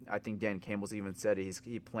game. I think Dan Campbell's even said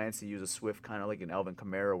he plans to use a Swift kind of like an Alvin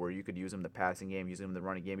Kamara, where you could use him in the passing game, use him in the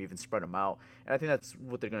running game, even spread him out. And I think that's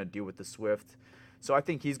what they're going to do with the Swift. So I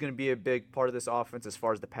think he's going to be a big part of this offense as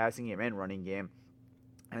far as the passing game and running game.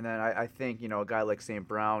 And then I think, a guy like St.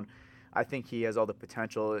 Brown, I think he has all the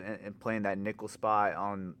potential in playing that nickel spot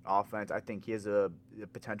on offense. I think he has the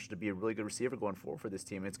potential to be a really good receiver going forward for this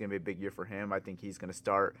team. It's going to be a big year for him. I think he's going to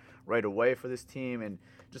start right away for this team. And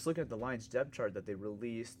just looking at the Lions depth chart that they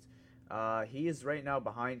released, he is right now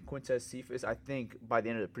behind Quintez Cephas. I think by the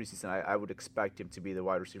end of the preseason, I would expect him to be the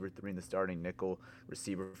wide receiver 3 and the starting nickel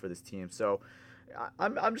receiver for this team. So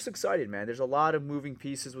I'm just excited, man. There's a lot of moving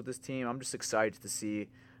pieces with this team. I'm just excited to see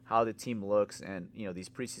how the team looks and, these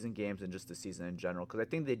preseason games and just the season in general, because I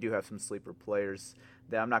think they do have some sleeper players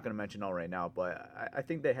that I'm not going to mention all right now, but I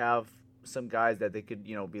think they have some guys that they could,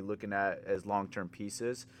 be looking at as long-term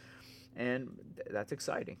pieces, and that's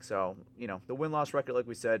exciting. So, the win-loss record, like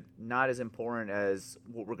we said, not as important as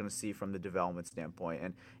what we're going to see from the development standpoint.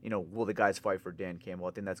 And, will the guys fight for Dan Campbell?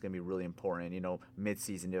 I think that's going to be really important,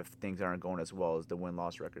 mid-season if things aren't going as well as the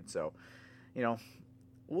win-loss record. So,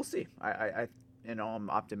 we'll see. I'm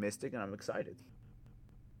optimistic and I'm excited.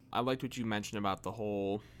 I liked what you mentioned about the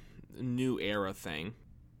whole new era thing.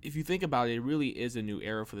 If you think about it, it really is a new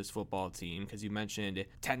era for this football team, because you mentioned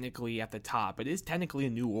technically at the top, it is technically a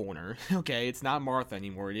new owner. Okay, it's not Martha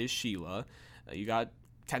anymore, it is Sheila. You got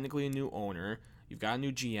technically a new owner, you've got a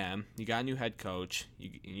new GM, you got a new head coach,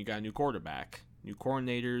 you got a new quarterback, new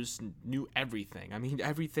coordinators, new everything. I mean,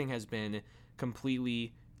 everything has been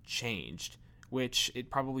completely changed, which it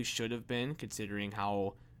probably should have been, considering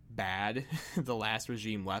how bad the last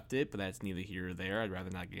regime left it, but that's neither here or there. I'd rather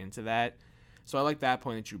not get into that. So I like that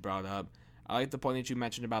point that you brought up. I like the point that you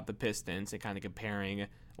mentioned about the Pistons and kind of comparing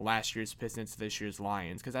last year's Pistons to this year's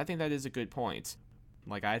Lions, because I think that is a good point.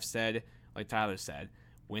 Like I've said, like Tyler said,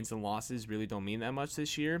 wins and losses really don't mean that much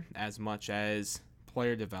this year, as much as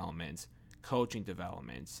player development, coaching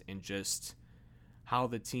development, and just how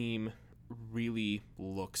the team really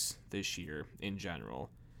looks this year in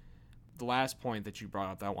general. The last point that you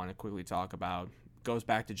brought up that I want to quickly talk about goes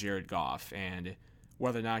back to Jared Goff and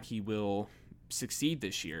whether or not he will succeed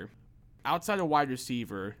this year. Outside of wide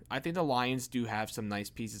receiver, I think the Lions do have some nice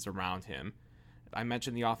pieces around him. I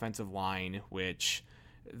mentioned the offensive line, which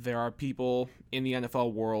there are people in the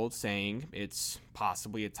NFL world saying it's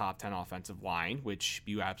possibly a top 10 offensive line, which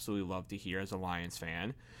you absolutely love to hear as a Lions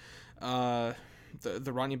fan.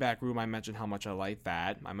 The running back room, I mentioned how much I like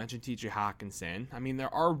that. I mentioned TJ Hawkinson. I mean,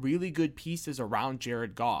 there are really good pieces around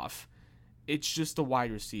Jared Goff. It's just the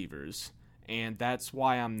wide receivers. And that's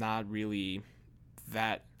why I'm not really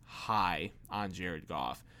that high on Jared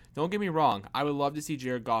Goff. Don't get me wrong. I would love to see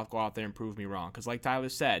Jared Goff go out there and prove me wrong. Because like Tyler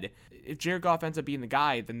said, if Jared Goff ends up being the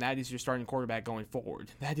guy, then that is your starting quarterback going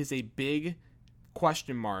forward. That is a big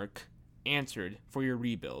question mark answered for your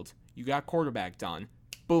rebuild. You got quarterback done.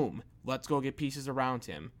 Boom. Let's go get pieces around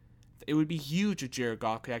him. It would be huge if Jared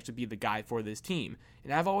Goff could actually be the guy for this team.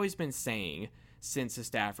 And I've always been saying since the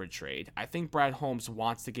Stafford trade, I think Brad Holmes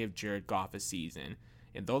wants to give Jared Goff a season.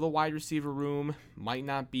 And though the wide receiver room might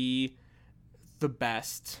not be the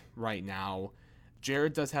best right now,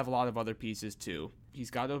 Jared does have a lot of other pieces too. He's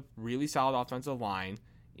got a really solid offensive line.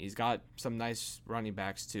 He's got some nice running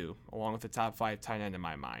backs too, along with the top 5 tight end in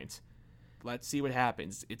my mind. Let's see what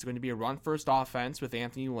happens. It's going to be a run-first offense with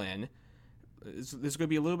Anthony Lynn. There's going to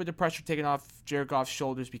be a little bit of pressure taken off Jared Goff's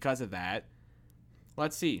shoulders because of that.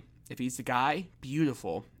 Let's see. If he's the guy,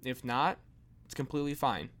 beautiful. If not, it's completely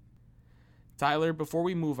fine. Tyler, before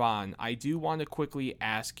we move on, I do want to quickly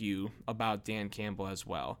ask you about Dan Campbell as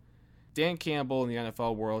well. Dan Campbell in the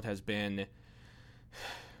NFL world has been,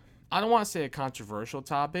 I don't want to say a controversial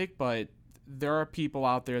topic, but there are people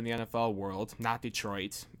out there in the NFL world, not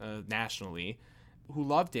Detroit, nationally, who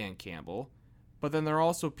love Dan Campbell, But then there are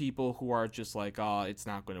also people who are just like, oh, it's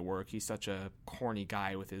not going to work. He's such a corny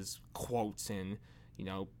guy with his quotes and,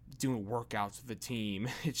 doing workouts with the team.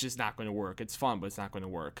 It's just not going to work. It's fun, but it's not going to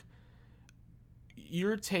work.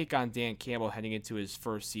 Your take on Dan Campbell heading into his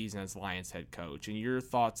first season as Lions head coach and your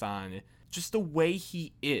thoughts on just the way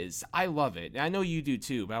he is. I love it. And I know you do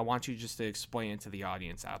too, but I want you just to explain it to the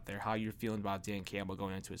audience out there how you're feeling about Dan Campbell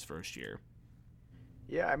going into his first year.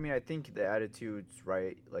 Yeah, I mean, I think the attitude's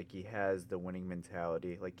right. Like, he has the winning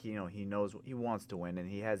mentality. Like, he knows he wants to win, and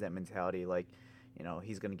he has that mentality. Like,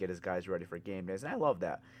 he's going to get his guys ready for game days, and I love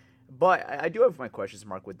that. But I do have my questions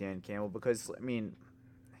mark with Dan Campbell because, I mean,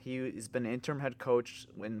 he's been an interim head coach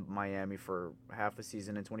in Miami for half a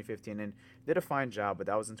season in 2015 and did a fine job, but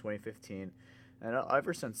that was in 2015. And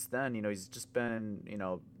ever since then, he's just been,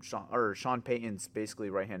 Sean Payton's basically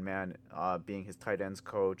right-hand man, being his tight ends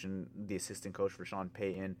coach and the assistant coach for Sean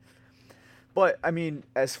Payton. But, I mean,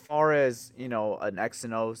 as far as, an X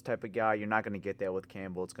and O's type of guy, you're not going to get that with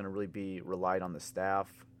Campbell. It's going to really be relied on the staff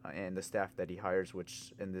and the staff that he hires,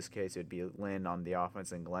 which in this case it would be Lynn on the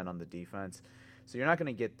offense and Glenn on the defense. So you're not going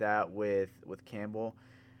to get that with Campbell.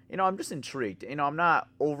 I'm just intrigued. I'm not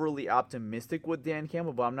overly optimistic with Dan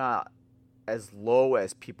Campbell, but I'm not as low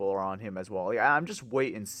as people are on him as well. Like, I'm just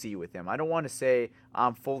wait and see with him. I don't want to say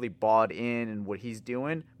I'm fully bought in what he's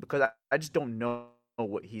doing because I just don't know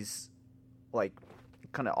what he's like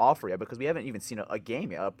kind of offer yet because we haven't even seen a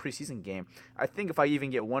game yet, a preseason game. I think if I even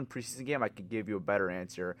get one preseason game, I could give you a better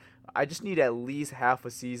answer. I just need at least half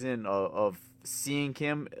a season of seeing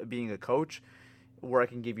him being a coach where I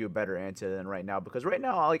can give you a better answer than right now. Because right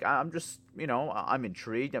now, like, I'm just, I'm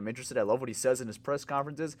intrigued. I'm interested. I love what he says in his press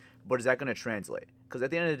conferences. But is that going to translate? Because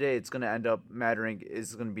at the end of the day, it's going to end up mattering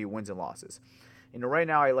is going to be wins and losses. Right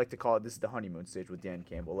now, I like to call it this is the honeymoon stage with Dan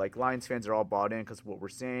Campbell. Like, Lions fans are all bought in because what we're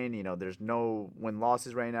saying, there's no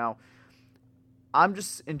win-losses right now. I'm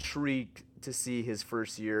just intrigued to see his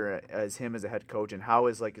first year as him as a head coach and how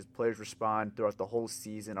his players respond throughout the whole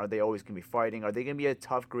season. Are they always going to be fighting? Are they going to be a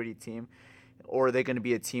tough, gritty team? Or are they going to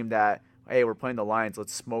be a team that, hey, we're playing the Lions,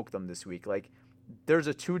 let's smoke them this week? Like, there's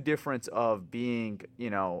a two difference of being,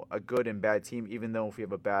 a good and bad team, even though if we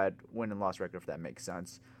have a bad win and loss record, if that makes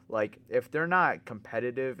sense. Like, if they're not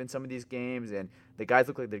competitive in some of these games and the guys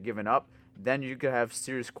look like they're giving up, then you could have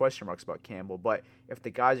serious question marks about Campbell. But if the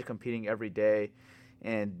guys are competing every day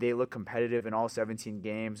and they look competitive in all 17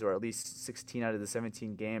 games or at least 16 out of the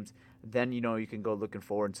 17 games, then, you can go looking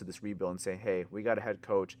forward to this rebuild and say, hey, we got a head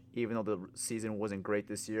coach. Even though the season wasn't great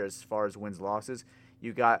this year as far as wins, losses,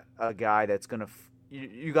 you got a guy that's going to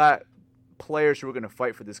you got players who are going to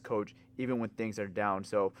fight for this coach even when things are down.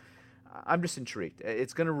 So I'm just intrigued.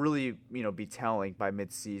 It's going to really, be telling by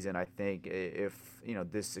midseason, I think, if,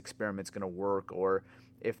 this experiment's going to work or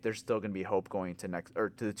if there's still going to be hope going to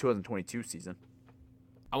to the 2022 season.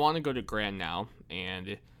 I want to go to Grant now,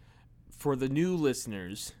 and for the new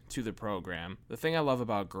listeners to the program, the thing I love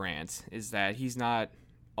about Grant is that he's not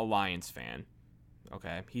a Lions fan.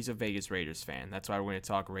 Okay, he's a Vegas Raiders fan. That's why we're going to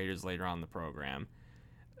talk Raiders later on in the program.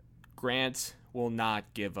 Grant will not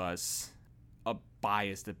give us a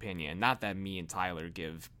biased opinion. Not that me and Tyler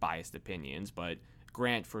give biased opinions, but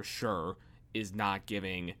Grant for sure is not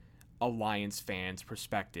giving a Lions fan's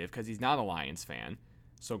perspective because he's not a Lions fan.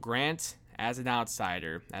 So Grant, as an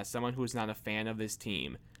outsider, as someone who is not a fan of this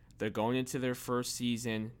team, they're going into their first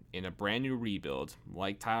season in a brand new rebuild.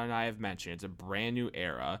 Like Tyler and I have mentioned, it's a brand new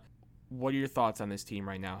era. What are your thoughts on this team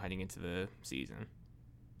right now heading into the season?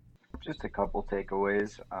 Just a couple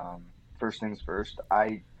takeaways. First things first,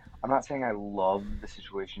 I'm not saying I love the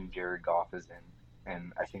situation Jared Goff is in,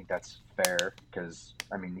 and I think that's fair because,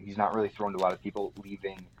 I mean, he's not really thrown to a lot of people,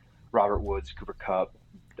 leaving Robert Woods, Cooper Kupp,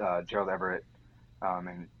 Gerald Everett,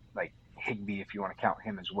 and, Higbee, if you want to count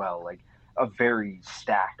him as well. A very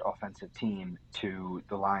stacked offensive team to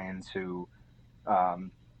the Lions who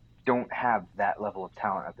don't have that level of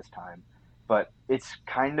talent at this time. But it's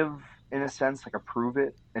kind of, in a sense, a prove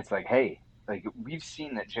it. It's hey, we've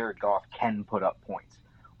seen that Jared Goff can put up points.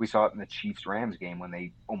 We saw it in the Chiefs-Rams game when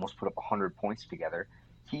they almost put up 100 points together.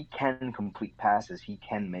 He can complete passes. He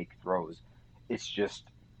can make throws. It's just,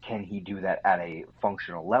 can he do that at a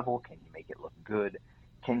functional level? Can he make it look good?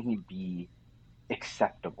 Can he be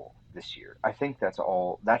acceptable this year? I think that's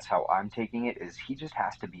how I'm taking it, is he just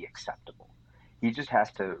has to be acceptable. He just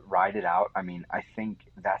has to ride it out. I mean, I think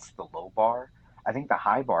that's the low bar. I think the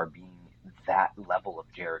high bar being that level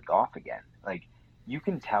of Jared Goff again. You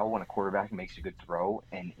can tell when a quarterback makes a good throw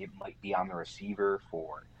and it might be on the receiver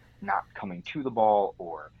for not coming to the ball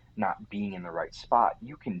or not being in the right spot.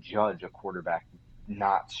 You can judge a quarterback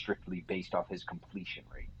not strictly based off his completion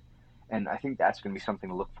rate. And I think that's going to be something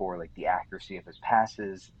to look for, like the accuracy of his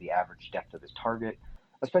passes, the average depth of his target,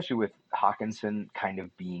 especially with Hawkinson kind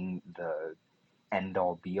of being the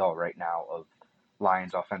end-all be-all right now of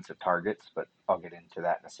Lions offensive targets, but I'll get into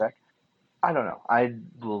that in a sec. I don't know. I'd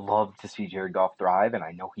love to see Jared Goff thrive, and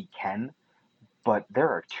I know he can, but there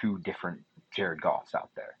are two different Jared Goffs out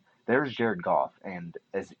there. There's Jared Goff, and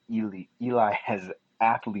as Eli has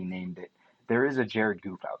aptly named it, there is a Jared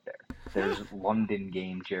Goof out there. There's London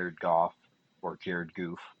game Jared Goff, or Jared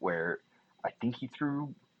Goof, where I think he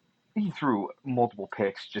threw multiple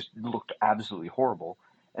picks, just looked absolutely horrible.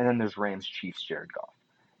 And then there's Rams Chiefs Jared Goff.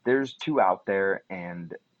 There's two out there,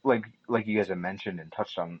 and like you guys have mentioned and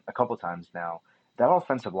touched on a couple times now, that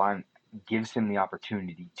offensive line gives him the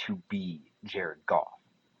opportunity to be Jared Goff.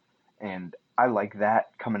 And I like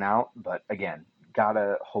that coming out, but again,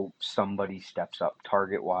 gotta hope somebody steps up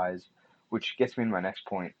target-wise, which gets me to my next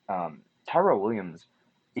point. Tyrell Williams,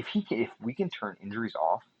 if we can turn injuries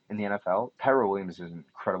off in the NFL, Tyrell Williams is an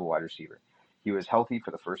incredible wide receiver. He was healthy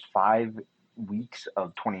for the first 5 weeks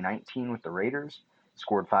of 2019 with the Raiders,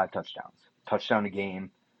 scored 5 touchdowns. Touchdown a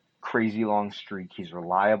game, crazy long streak. He's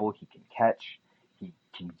reliable. He can catch. He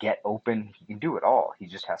can get open. He can do it all. He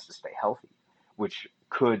just has to stay healthy, which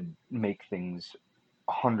could make things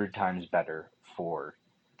 100 times better for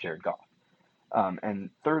Jared Goff. And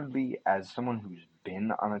thirdly, as someone who's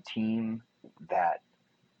been on a team that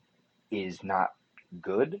is not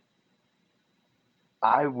good,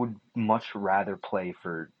 I would much rather play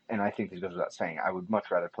for, and I think this goes without saying, I would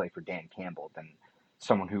much rather play for Dan Campbell than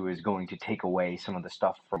someone who is going to take away some of the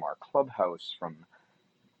stuff from our clubhouse, from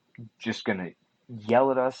just going to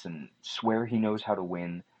yell at us and swear he knows how to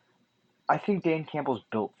win. I think Dan Campbell's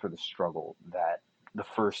built for the struggle that the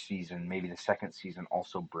first season, maybe the second season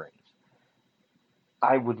also brings.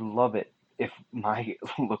 I would love it if my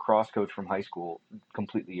lacrosse coach from high school,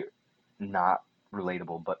 completely not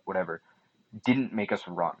relatable, but whatever, didn't make us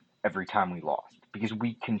run every time we lost, because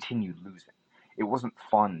we continued losing. It wasn't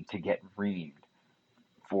fun to get reamed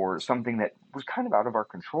for something that was kind of out of our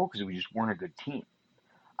control because we just weren't a good team.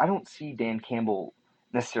 I don't see Dan Campbell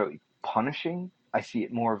necessarily punishing. I see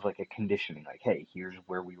it more of like a conditioning, like, hey, here's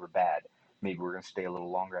where we were bad. Maybe we're going to stay a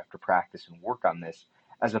little longer after practice and work on this,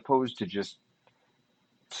 as opposed to just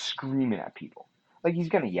screaming at people. Like, he's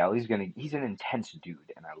going to yell. He's an intense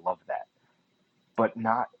dude, and I love that. But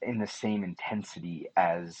not in the same intensity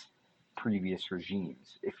as previous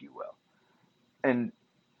regimes, if you will. And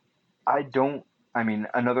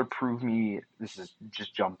another prove me, this is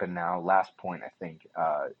just jumping now, last point, I think.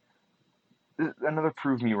 Another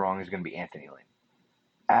prove me wrong is going to be Anthony Lynn.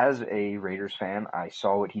 As a Raiders fan, I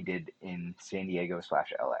saw what he did in San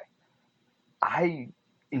Diego/LA. I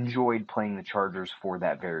enjoyed playing the Chargers for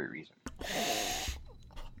that very reason.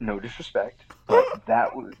 No disrespect, but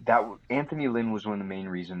Anthony Lynn was one of the main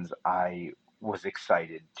reasons I was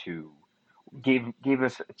excited to gave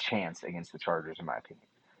us a chance against the Chargers, in my opinion.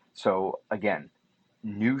 So again,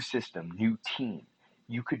 new system, new team.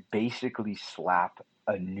 You could basically slap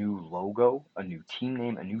a new logo, a new team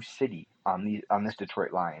name, a new city on this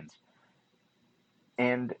Detroit Lions,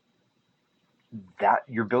 and that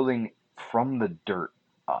you're building from the dirt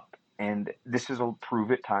up. And this is a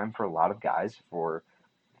prove it time for a lot of guys. For,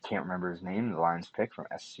 I can't remember his name, the Lions pick from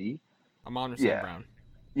SC. Amon St. Brown.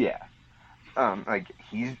 Yeah.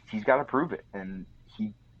 He's got to prove it, and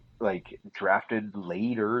he drafted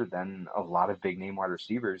later than a lot of big name wide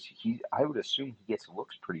receivers. I would assume he gets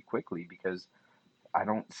looks pretty quickly, because I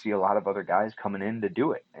don't see a lot of other guys coming in to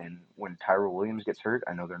do it. And when Tyrell Williams gets hurt,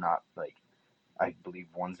 I know they're not I believe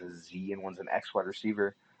one's a Z and one's an X wide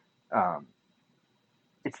receiver.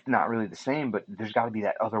 It's not really the same, but there's got to be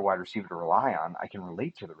that other wide receiver to rely on. I can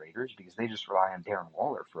relate to the Raiders because they just rely on Darren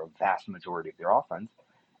Waller for a vast majority of their offense,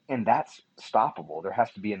 and that's stoppable. There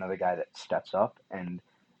has to be another guy that steps up, and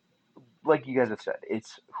like you guys have said,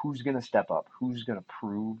 it's who's going to step up, who's going to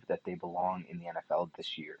prove that they belong in the NFL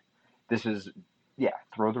this year. This is,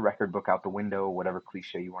 throw the record book out the window, whatever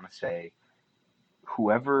cliche you want to say.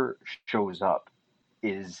 Whoever shows up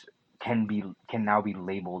can now be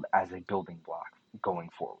labeled as a building block going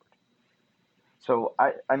forward. So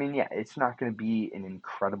it's not going to be an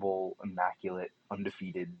incredible, immaculate,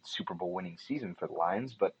 undefeated Super Bowl winning season for the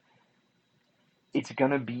Lions, but it's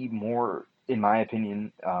going to be more, in my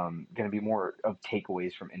opinion, going to be more of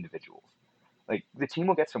takeaways from individuals. Like, the team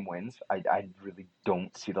will get some wins. I really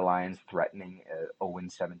don't see the Lions threatening a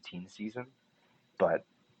 0-17 season, but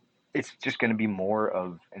it's just going to be more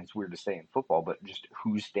of, and it's weird to say in football, but just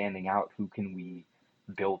who's standing out, who can we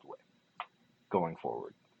build with going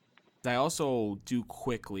forward. I also do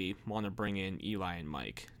quickly want to bring in Eli and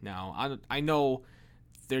Mike. Now, I know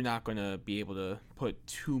they're not going to be able to put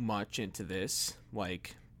too much into this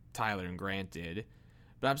like Tyler and Grant did.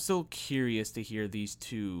 But I'm still curious to hear these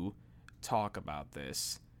two talk about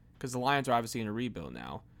this, because the Lions are obviously in a rebuild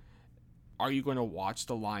now. Are you going to watch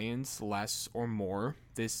the Lions less or more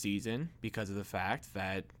this season because of the fact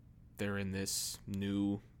that they're in this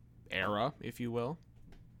new era, if you will?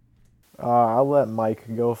 I'll let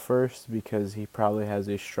Mike go first because he probably has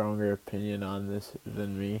a stronger opinion on this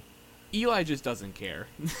than me. Eli just doesn't care.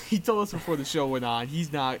 He told us before the show went on, he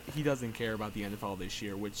doesn't care about the NFL this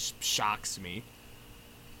year, which shocks me.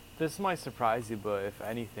 This might surprise you, but if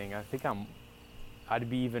anything, I think I'd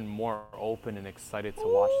be even more open and excited to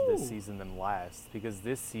watch this season than last, because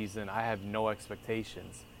this season I have no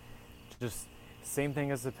expectations. Just same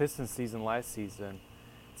thing as the Pistons season last season.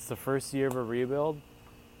 It's the first year of a rebuild.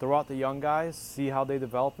 Throw out the young guys, see how they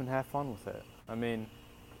develop, and have fun with it. I mean,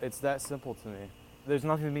 it's that simple to me. There's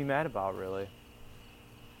nothing to be mad about, really.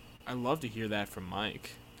 I love to hear that from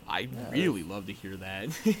Mike. I really love to hear that.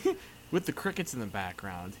 With the crickets in the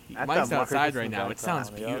background. Mike's outside right now. It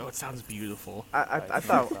sounds beautiful. Yep. It sounds beautiful. I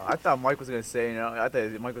thought Mike was gonna say, I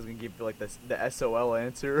thought Mike was gonna give like the SOL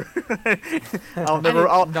answer. I'll never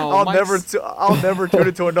tune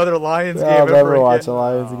into another Lions game. I'll never watch again. a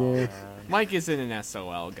Lions game. Mike isn't an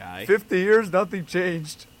SOL guy. 50 years, nothing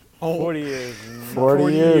changed. 40 years.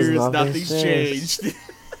 40 years, nothing's changed.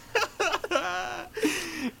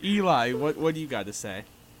 Eli, what do you got to say?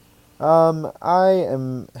 I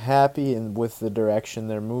am happy with the direction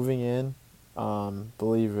they're moving in.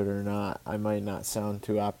 Believe it or not, I might not sound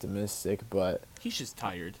too optimistic, but he's just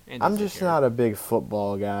tired. I'm just not a big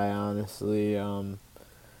football guy, honestly.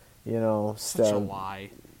 Such a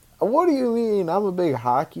lie. What do you mean? I'm a big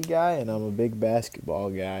hockey guy and I'm a big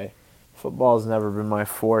basketball guy. Football's never been my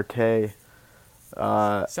forte.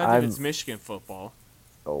 Except if it's Michigan football.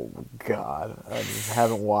 Oh, God. I just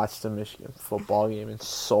haven't watched a Michigan football game in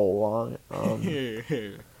so long.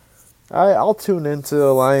 I'll tune into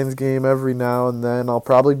the Lions game every now and then. I'll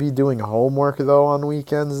probably be doing homework, though, on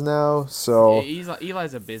weekends now. So yeah,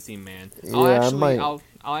 Eli's a busy man. Yeah,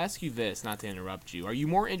 I'll ask you this, not to interrupt you. Are you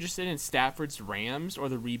more interested in Stafford's Rams or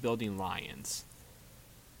the rebuilding Lions?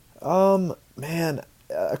 Man,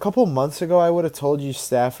 a couple months ago I would have told you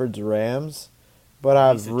Stafford's Rams, but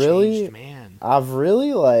I really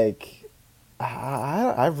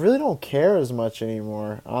don't care as much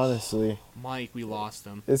anymore, honestly. Mike, we lost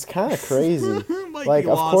him. It's kind of crazy. Mike,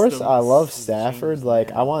 of course I love Stafford.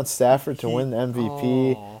 I want Stafford to win the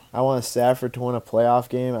MVP. Oh. I want Stafford to win a playoff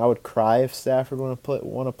game. I would cry if Stafford won a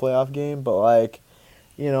playoff game, but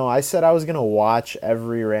I said I was going to watch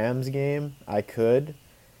every Rams game I could,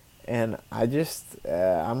 and I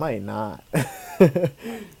might not.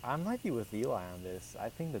 I might be with Eli on this. I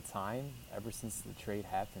think the time, ever since the trade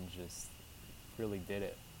happened, just really did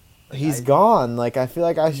it. He's gone. I feel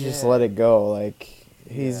like I should just let it go.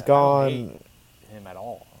 He's gone. I don't hate him at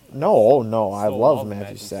all. No, I love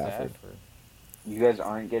Matthew Stafford. You guys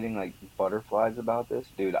aren't getting butterflies about this,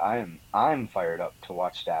 dude. I'm fired up to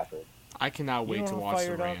watch Stafford. I cannot wait to watch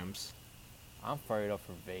the Rams. I'm fired up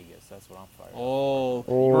for Vegas. That's what I'm fired up. I'll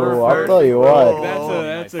tell you what.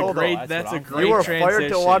 That's a great transition. You were fired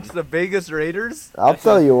to watch the Vegas Raiders? I'll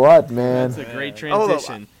tell you what, man. That's a great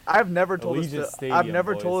transition. I've never told this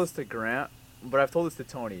to Grant, but I've told this to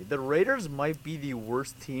Tony. The Raiders might be the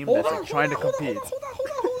worst team that's trying to compete. Hold on.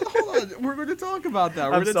 We're going to talk about that.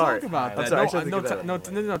 We're going to talk about that.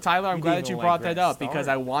 No, Tyler, I'm glad that you brought that up because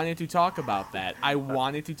I wanted to talk about that.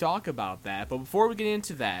 But before we get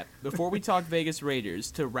into that, before we talk Vegas Raiders,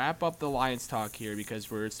 to wrap up the Lions talk here because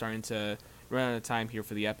we're starting to run out of time here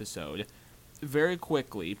for the episode, very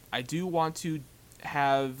quickly, I do want to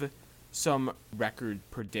have some record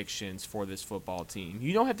predictions for this football team.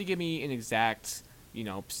 You don't have to give me an exact,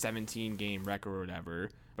 17-game record or whatever.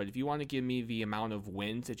 But if you want to give me the amount of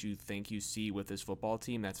wins that you think you see with this football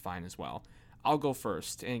team, that's fine as well. I'll go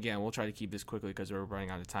first. And again, we'll try to keep this quickly because we're running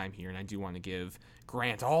out of time here. And I do want to give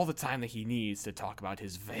Grant all the time that he needs to talk about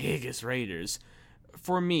his Vegas Raiders.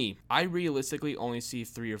 For me, I realistically only see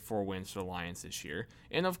 3 or 4 wins for the Lions this year.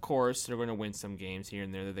 And of course, they're going to win some games here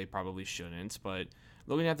and there that they probably shouldn't. But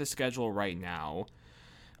looking at the schedule right now,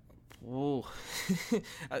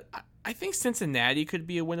 I think Cincinnati could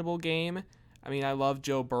be a winnable game. I mean, I love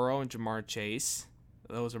Joe Burrow and Jamar Chase.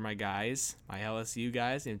 Those are my guys, my LSU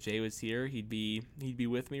guys. And if Jay was here, he'd be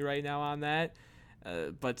with me right now on that.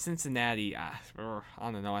 But Cincinnati, I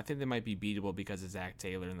don't know. I think they might be beatable because of Zach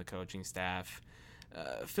Taylor and the coaching staff.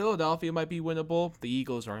 Philadelphia might be winnable. The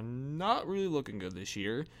Eagles are not really looking good this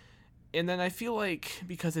year. And then I feel like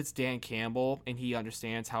because it's Dan Campbell and he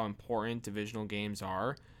understands how important divisional games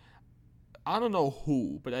are, I don't know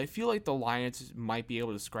who, but I feel like the Lions might be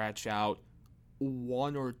able to scratch out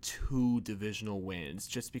 1 or 2 divisional wins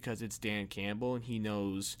just because it's Dan Campbell and he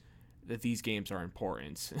knows that these games are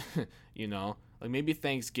important. You know, like maybe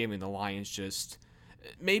Thanksgiving, the Lions just,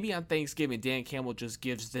 maybe on Thanksgiving, Dan Campbell just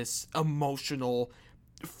gives this emotional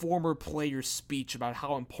former player speech about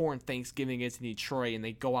how important Thanksgiving is in Detroit, and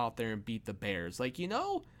they go out there and beat the Bears. Like, you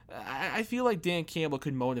know, I feel like Dan Campbell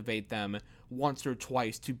could motivate them once or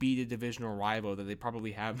twice to beat a divisional rival that they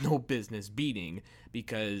probably have no business beating,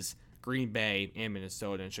 because Green Bay and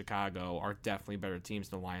Minnesota and Chicago are definitely better teams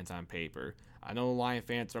than the Lions on paper. I know Lion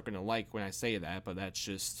fans aren't going to like when I say that, but that's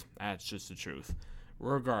just the truth.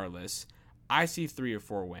 Regardless, I see 3 or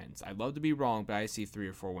 4 wins. I'd love to be wrong, but I see 3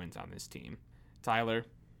 or 4 wins on this team. Tyler,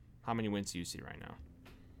 how many wins do you see right now?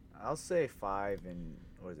 I'll say 5 and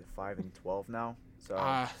 5 and 12 now. So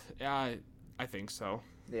yeah, I think so.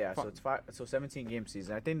 Yeah, so it's 5. So 17 game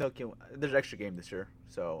season. I think there's an extra game this year,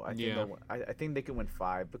 so I think I think they can win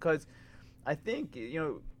 5, because I think, you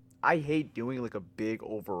know, I hate doing like a big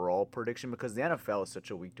overall prediction because the NFL is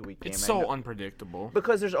such a week-to-week game. It's so unpredictable.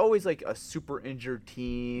 Because there's always like a super injured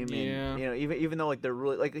team, and you know, even though like they're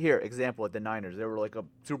really, like, here example at the Niners, they were like a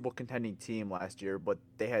Super Bowl contending team last year, but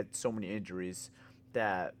they had so many injuries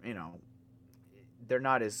that, you know, they're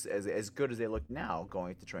not as good as they look now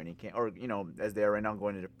going to training camp, or, you know, as they are right now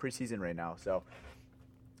going into preseason right now. So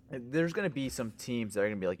there's going to be some teams that are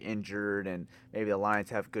going to be like injured, and maybe the Lions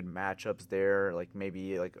have good matchups there. Like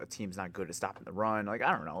maybe like a team's not good at stopping the run. Like,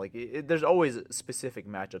 I don't know. Like there's always specific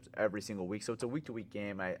matchups every single week. So it's a week-to-week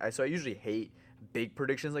game. So I usually hate big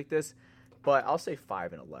predictions like this, but I'll say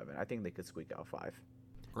 5 and 11. I think they could squeak out 5.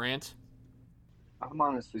 Grant? I'm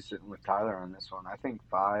honestly sitting with Tyler on this one. I think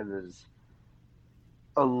 5 is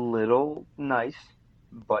a little nice,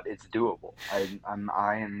 but it's doable. I'm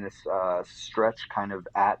eyeing this stretch kind of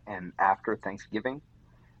at and after Thanksgiving.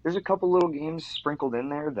 There's a couple little games sprinkled in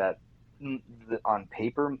there that on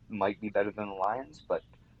paper might be better than the Lions, but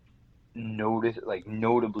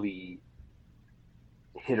notably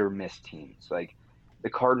hit or miss teams. Like the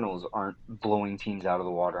Cardinals aren't blowing teams out of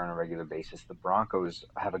the water on a regular basis. The Broncos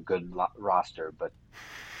have a good roster, but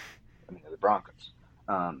I mean, they're the Broncos.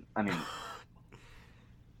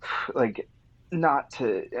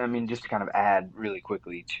 Just to kind of add really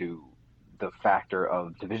quickly to the factor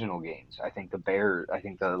of divisional games. I think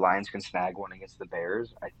the Lions can snag one against the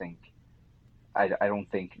Bears. I don't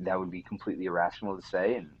think that would be completely irrational to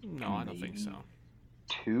say. And no, I don't think so.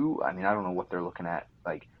 2, I mean, I don't know what they're looking at.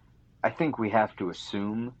 Like, I think we have to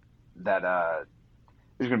assume that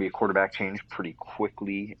there's going to be a quarterback change pretty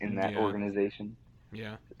quickly in that organization.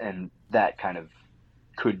 Yeah. And that kind of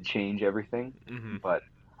could change everything. Mm-hmm. But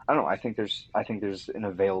I don't know. I think there's an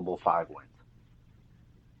available 5 wins.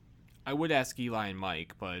 I would ask Eli and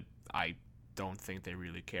Mike, but I don't think they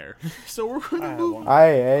really care. So we're going to move.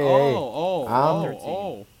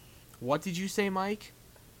 Oh. What did you say, Mike?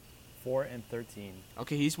 4 and 13.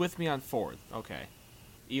 Okay, he's with me on 4th. Okay.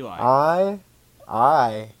 Eli.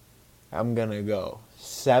 I am going to go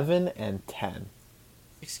 7 and 10.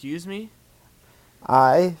 Excuse me?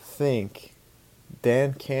 I think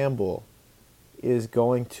Dan Campbell is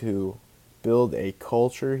going to build a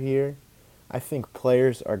culture here. I think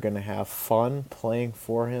players are going to have fun playing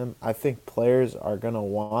for him. I think players are going to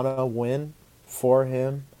want to win for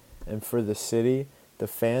him and for the city. The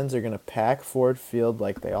fans are going to pack Ford Field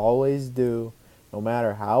like they always do, no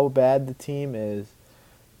matter how bad the team is.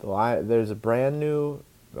 There's a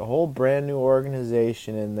whole brand new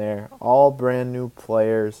organization in there, all brand new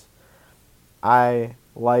players. I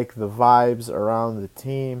like the vibes around the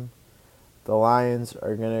team. The Lions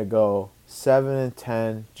are going to go 7 and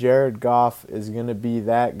 10. Jared Goff is going to be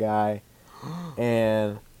that guy,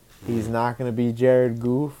 and he's not going to be Jared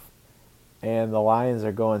Goof. And the Lions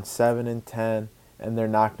are going 7 and 10, and they're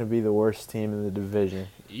not going to be the worst team in the division.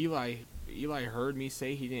 Eli heard me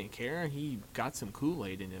say he didn't care, and he got some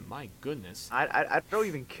Kool-Aid in him. My goodness. I don't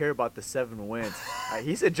even care about the 7 wins.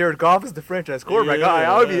 He said Jared Goff is the franchise quarterback.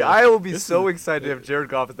 Yeah, I will be so excited if Jared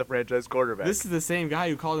Goff is the franchise quarterback. This is the same guy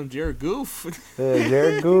who called him Jared Goof.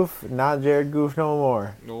 Jared Goof, not Jared Goof no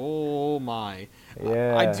more. Oh my.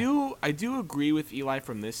 Yeah. I do agree with Eli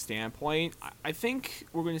from this standpoint. I think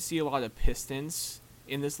we're going to see a lot of Pistons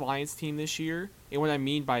in this Lions team this year. And what I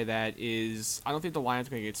mean by that is I don't think the Lions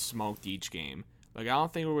are going to get smoked each game. Like, I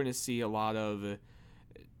don't think we're going to see a lot of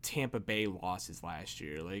Tampa Bay losses last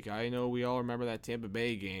year. Like, I know we all remember that Tampa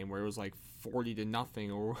Bay game where it was like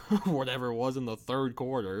 40-0 or whatever it was in the third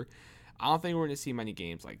quarter. I don't think we're going to see many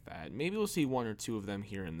games like that. Maybe we'll see 1 or 2 of them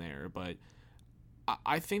here and there, but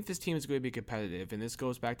I think this team is going to be competitive, and this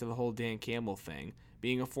goes back to the whole Dan Campbell thing.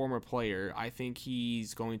 Being a former player, I think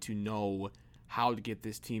he's going to know how to get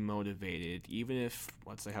this team motivated, even if,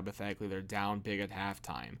 let's say hypothetically, they're down big at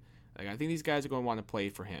halftime. Like, I think these guys are going to want to play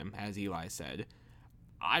for him, as Eli said.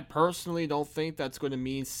 I personally don't think that's going to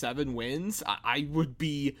mean 7 wins. I would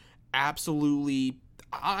be absolutely...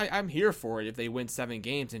 I'm here for it if they win 7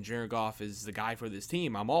 games and Jared Goff is the guy for this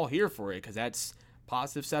team. I'm all here for it because that's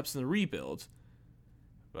positive steps in the rebuild.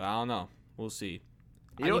 But I don't know. We'll see.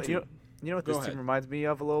 You know what this team reminds me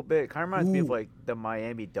of a little bit? It kind of reminds me of like the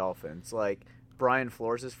Miami Dolphins, like Brian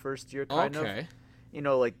Flores' first year, kind of. You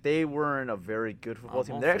know, like they weren't a very good football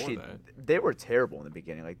team. They were terrible in the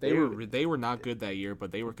beginning. Like they were not good that year,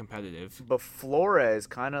 but they were competitive. But Flores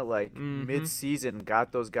kind of like mid-season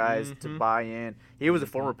got those guys to buy in. He was a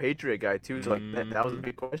former Patriot guy too, so like that was a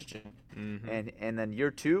big question. And then year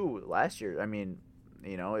 2 last year, I mean,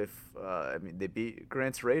 you know, they beat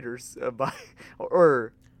Grant's Raiders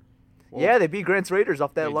they beat Grant's Raiders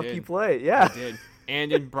off that lucky play. Yeah, they did.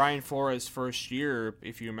 And in Brian Flores' first year,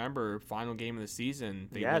 if you remember, final game of the season,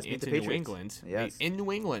 they went into New England. Yes. In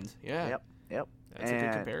New England, yeah. Yep. That's a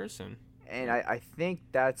good comparison. And I think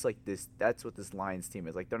that's what this Lions team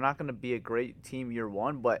is. Like, they're not going to be a great team year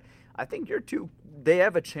 1, but I think year 2, they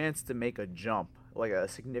have a chance to make a jump, like a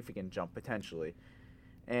significant jump potentially.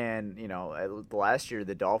 And, you know, last year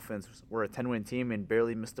the Dolphins were a 10-win team and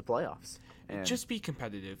barely missed the playoffs. And just be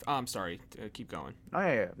competitive. Oh, I'm sorry. Keep going. Oh,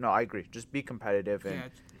 yeah. No, I agree. Just be competitive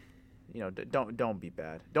and, you know, don't be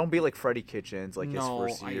bad. Don't be like Freddie Kitchens, like his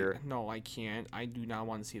first year. I can't. I do not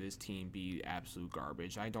want to see this team be absolute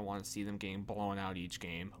garbage. I don't want to see them getting blown out each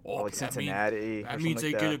game. Oh, like Cincinnati. That means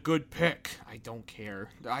they get a good pick. I don't care.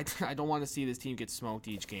 I don't want to see this team get smoked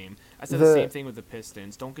each game. I said the same thing with the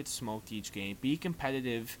Pistons. Don't get smoked each game. Be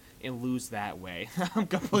competitive and lose that way. I'm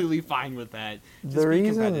completely fine with that. Just be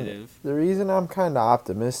competitive. The reason I'm kind of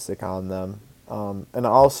optimistic on them, and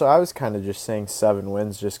also I was kind of just saying 7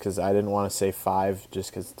 wins just because I didn't want to say 5 just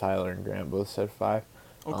because Tyler and Grant both said 5.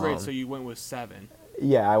 Oh, great. So you went with 7.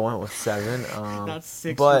 Yeah, I went with 7. That's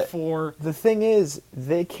 6 or 4. The thing is,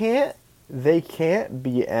 they can't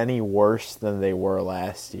be any worse than they were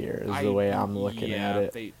last year is the way I'm looking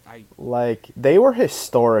at it. They were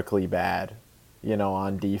historically bad, you know,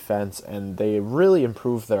 on defense, and they really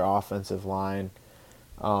improved their offensive line.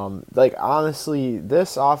 Honestly,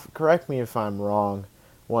 correct me if I'm wrong,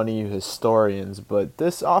 one of you historians, but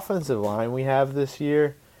this offensive line we have this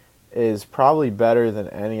year is probably better than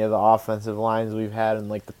any of the offensive lines we've had in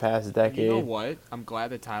like the past decade. You know what? I'm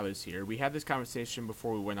glad that Tyler's here. We had this conversation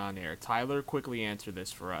before we went on air. Tyler, quickly answer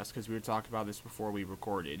this for us because we were talking about this before we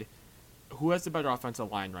recorded. Who has the better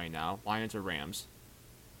offensive line right now, Lions or Rams?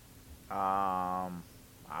 I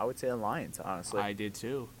would say the Lions, honestly. I did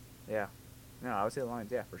too. Yeah. No, I would say the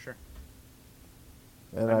Lions, yeah, for sure.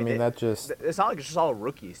 And I mean that just... It's not like it's just all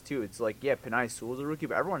rookies, too. It's like, yeah, Penei Sewell's a rookie,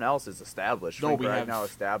 but everyone else is established. No, we have now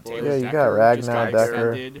established. Yeah, you got Ragnar,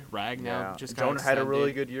 Decker. Ragnar just got Jonah had a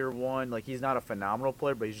really good year 1. Like, he's not a phenomenal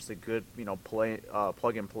player, but he's just a good, you know,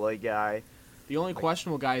 plug-and-play guy. The only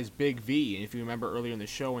questionable guy is Big V. And if you remember earlier in the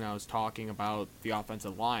show when I was talking about the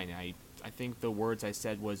offensive line, I think the words I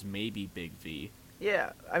said was maybe Big V.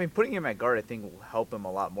 Yeah, I mean, putting him at guard, I think, will help him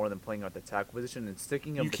a lot more than playing at the tackle position and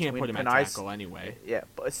sticking him. You can't put him at tackle anyway. Yeah,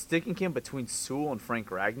 but sticking him between Sewell and Frank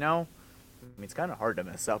Ragnow, I mean, it's kind of hard to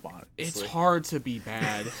mess up on. It's hard to be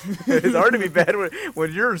bad. It's hard to be bad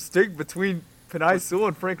when you're stick between Penei Sewell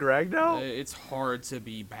and Frank Ragnow. It's hard to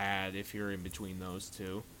be bad if you're in between those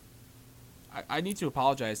two. I need to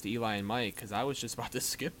apologize to Eli and Mike because I was just about to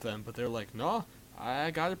skip them, but they're like, no.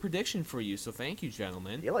 I got a prediction for you, so thank you,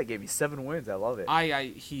 gentlemen. Eli gave me 7 wins. I love it.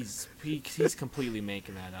 He's completely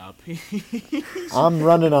making that up. I'm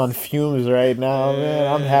running on fumes right now,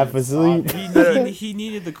 man. I'm half asleep. He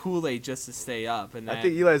needed the Kool-Aid just to stay up, and I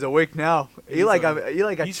think Eli's awake now. Eli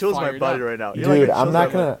got chills in my body right now. Dude, I'm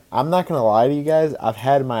not gonna lie to you guys. I've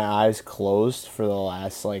had my eyes closed for the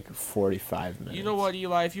last like 45 minutes. You know what,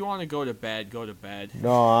 Eli? If you want to go to bed, go to bed.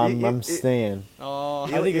 No, I'm staying. Oh,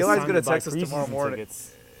 I think Eli's gonna text us tomorrow morning.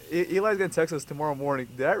 Eli's gonna text us tomorrow morning.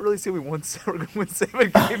 Did I really say we're going to win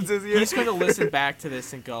 7 games this year? He's gonna listen back to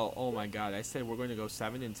this and go, "Oh my God! I said we're going to go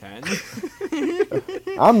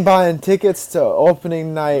 7-10." I'm buying tickets to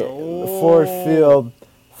opening night, Ford Field,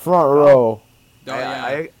 front row. Oh,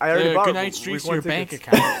 yeah. I already bought good night streaks to your bank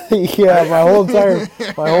account. Yeah, my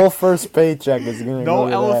whole first paycheck is gonna go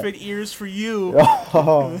to elephant that. Ears for you.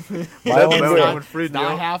 Oh,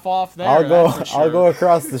 not half off there. I'll go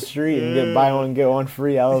across the street and buy 1 get 1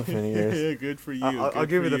 free elephant ears. Yeah, good for you. I'll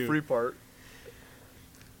give you the free part. Good for you. I'll give you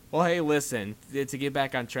the free part. Well, hey, listen, to get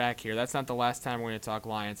back on track here, that's not the last time we're going to talk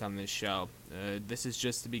Lions on this show. This is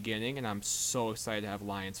just the beginning, and I'm so excited to have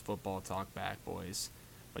Lions football talk back, boys.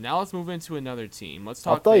 But now let's move into another team. Let's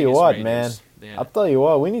talk I'll tell you what, Raiders. man. Yeah. I'll tell you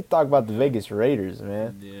what, we need to talk about the Vegas Raiders,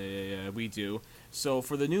 man. Yeah, we do. So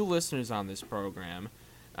for the new listeners on this program,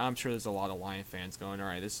 I'm sure there's a lot of Lion fans going, all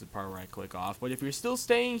right, this is the part where I click off. But if you're still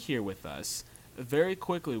staying here with us, very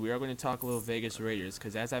quickly, we are going to talk a little Vegas Raiders,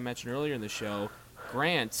 because as I mentioned earlier in the show,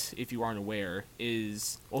 Grant, if you aren't aware, he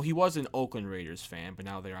was an Oakland Raiders fan, but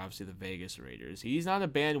now they're obviously the Vegas Raiders. He's not a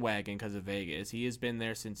bandwagon because of Vegas. He has been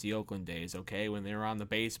there since the Oakland days, okay, when they were on the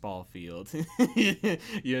baseball field,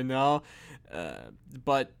 you know?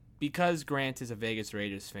 But because Grant is a Vegas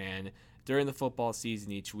Raiders fan, during the football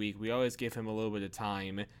season each week, we always give him a little bit of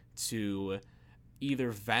time to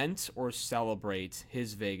either vent or celebrate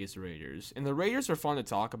his Vegas Raiders. And the Raiders are fun to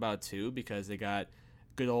talk about, too, because they got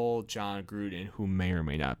good old Jon Gruden, who may or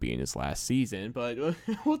may not be in his last season, but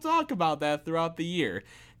we'll talk about that throughout the year.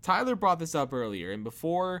 Tyler brought this up earlier, and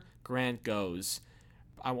before Grant goes,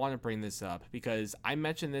 I want to bring this up because I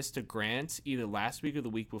mentioned this to Grant either last week or the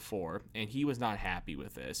week before, and he was not happy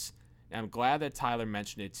with this. And I'm glad that Tyler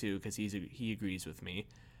mentioned it too, because he agrees with me.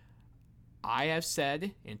 I have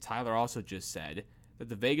said, and Tyler also just said, that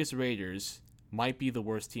the Vegas Raiders might be the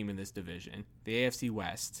worst team in this division, the AFC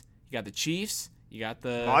West. You got the Chiefs, you got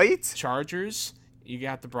the Chargers, you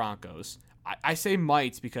got the Broncos. I say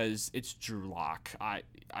might because it's Drew Lock. I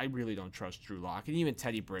really don't trust Drew Lock, and even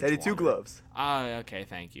Teddy Bridgewater. Teddy Two Gloves. Okay,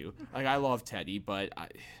 thank you. I love Teddy, but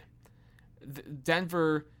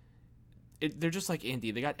Denver, they're just like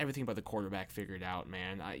Indy. They got everything but the quarterback figured out,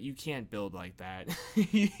 man. You can't build like that.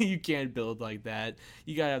 You can't build like that.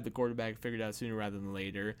 You got to have the quarterback figured out sooner rather than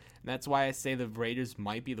later. And that's why I say the Raiders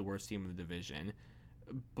might be the worst team in the division.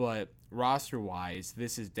 But roster-wise,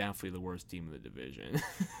 this is definitely the worst team in the division.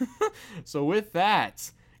 So with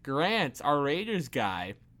that, Grant, our Raiders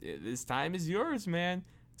guy, this time is yours, man.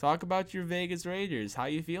 Talk about your Vegas Raiders. How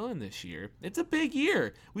you feeling this year? It's a big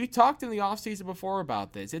year. We talked in the offseason before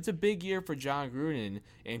about this. It's a big year for Jon Gruden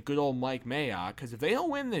and good old Mike Mayock, because if they don't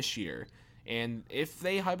win this year, and if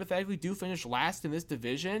they hypothetically do finish last in this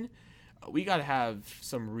division, we got to have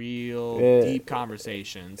some real deep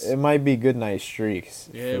conversations. It might be good night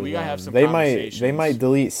streaks. Yeah, we got to have some conversations. They might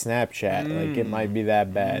delete Snapchat. Like, it might be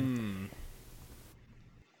that bad.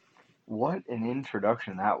 What an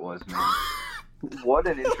introduction that was, man. What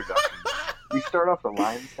an introduction. We start off the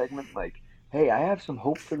Lions segment like, hey, I have some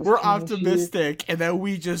hope for this We're team optimistic, and then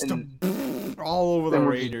we just all over the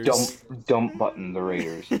Raiders. Dump button the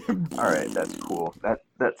Raiders. All right, that's cool.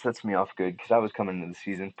 That sets me off good because I was coming into the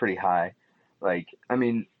season pretty high. Like, I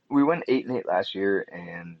mean, we went 8-8 last year,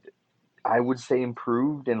 and I would say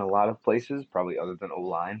improved in a lot of places, probably other than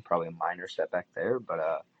O-line, probably a minor setback there.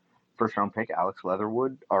 But first-round pick Alex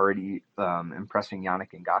Leatherwood already impressing Yannick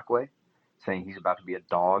Ngakoue, saying he's about to be a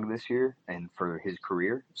dog this year and for his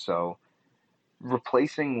career. So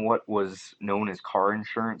replacing what was known as car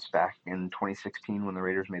insurance back in 2016 when the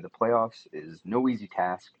Raiders made the playoffs is no easy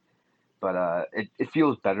task, but it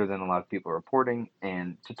feels better than a lot of people are reporting.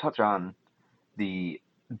 And to touch on the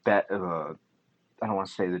I don't want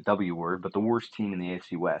to say the W word, but the worst team in the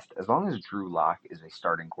AFC West, as long as Drew Lock is a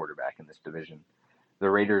starting quarterback in this division, the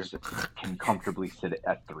Raiders can comfortably sit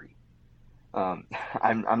at 3. I'm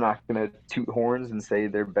not going to toot horns and say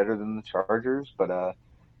they're better than the Chargers, but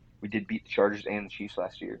we did beat the Chargers and the Chiefs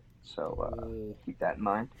last year, so keep that in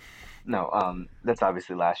mind. No, that's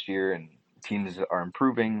obviously last year, and teams are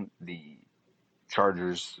improving. The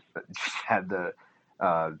Chargers just had the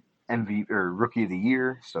MVP or Rookie of the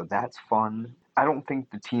Year, so that's fun. I don't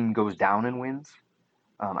think the team goes down and wins.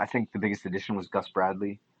 I think the biggest addition was Gus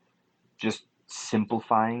Bradley, just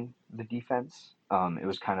simplifying the defense. It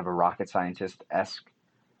was kind of a rocket scientist-esque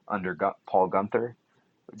under Paul Guenther.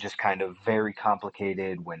 Just kind of very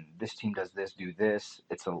complicated. When this team does this, do this.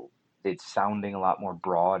 It's sounding a lot more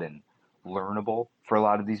broad and learnable for a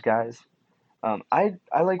lot of these guys. I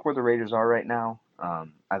like where the Raiders are right now.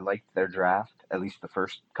 I liked their draft, at least the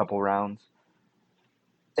first couple rounds.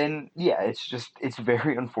 And yeah, it's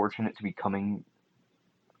very unfortunate to be coming,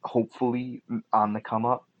 hopefully, on the come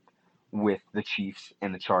up with the Chiefs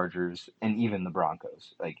and the Chargers and even the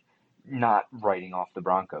Broncos. Like, not writing off the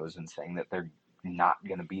Broncos and saying that they're not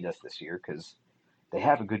going to beat us this year, because they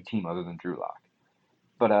have a good team other than Drew Lock.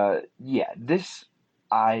 But yeah, this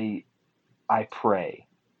I pray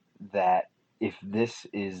that if this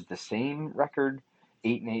is the same record,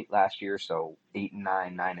 8-8 last year, so 8-9,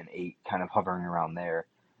 9-8, kind of hovering around there,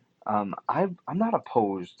 I'm not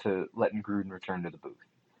opposed to letting Gruden return to the booth.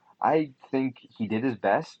 I think he did his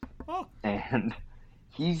best, and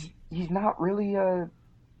he's not really a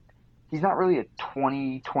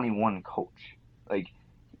 2021 coach. Like,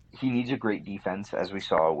 he needs a great defense, as we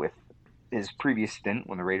saw with his previous stint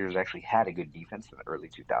when the Raiders actually had a good defense in the early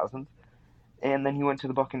 2000s. And then he went to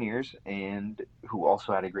the Buccaneers, and who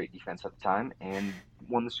also had a great defense at the time, and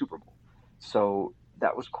won the Super Bowl. So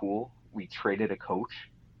that was cool. We traded a coach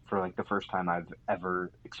for like the first time I've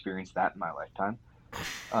ever experienced that in my lifetime.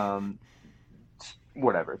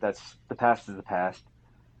 Whatever. That's the past is the past.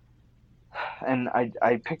 And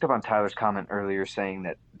I picked up on Tyler's comment earlier saying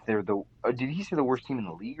that they're the. Did he say the worst team in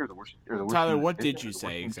the league or the worst? Tyler, what did you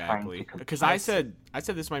say exactly? Because I said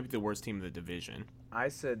this might be the worst team in the division. I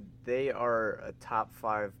said they are a top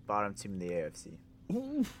 5 bottom team in the AFC.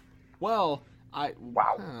 Well,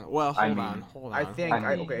 wow. Well, hold on. I think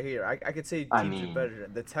I could say teams are better.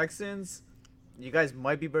 The Texans, you guys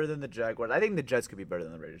might be better than the Jaguars. I think the Jets could be better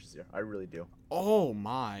than the Raiders this year. I really do. Oh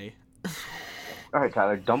my. All right,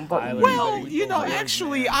 Tyler, dumb button. Well,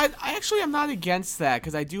 actually, I'm not against that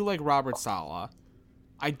because I do like Robert Saleh.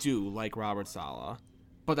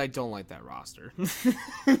 But I don't like that roster. What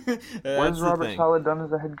has Robert Saleh done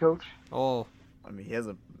as a head coach? Oh, I mean, he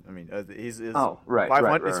hasn't. I mean, he's right.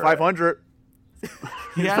 500. He's 500.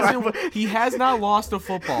 He has not lost a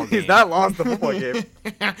football game. He's not lost a football game.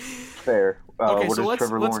 Fair. Okay, so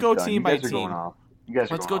let's go team by team.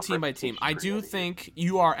 Let's go team by team. I do think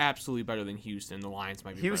you are absolutely better than Houston. The Lions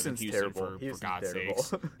might be better than Houston for God's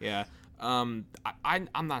sakes. Yeah. I'm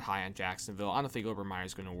not high on Jacksonville. I don't think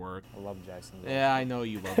Obermeyer's going to work. I love Jacksonville. Yeah, I know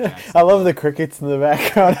you love Jacksonville. I love the crickets in the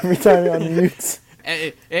background every time you unmute.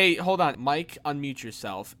 Hey, hold on. Mike, unmute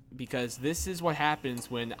yourself because this is what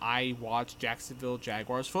happens when I watch Jacksonville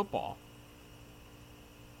Jaguars football.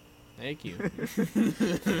 Thank you.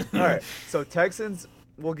 All right. So Texans,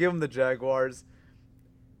 we'll give them the Jaguars.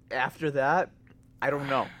 After that, I don't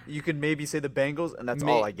know. You could maybe say the Bengals, and that's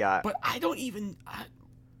all I got. But I don't even. I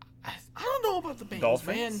don't know about the Bengals,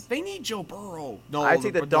 Dolphins? Man. They need Joe Burrow. No, I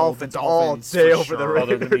take the Dolphins all day over the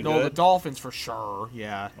Raiders. No, the Dolphins for sure.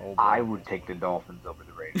 Yeah. I would take the Dolphins over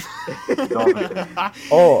the Raiders.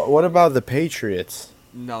 Oh, what about the Patriots?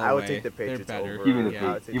 No, I would take the Patriots over. Give me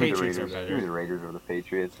the Raiders over the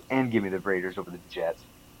Patriots, and give me the Raiders over the Jets.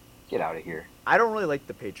 Get out of here. I don't really like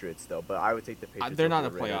the Patriots, though, but I would take the Patriots. They're not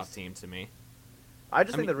over a playoff Raiders. team to me. I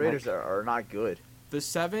think the Raiders are not good. The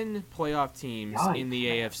 7 playoff teams in the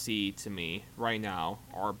AFC to me right now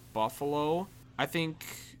are Buffalo. I think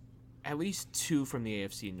at least 2 from the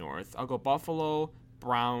AFC North. I'll go Buffalo,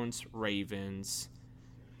 Browns, Ravens.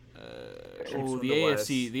 The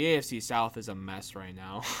AFC South is a mess right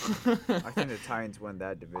now. I think the Titans win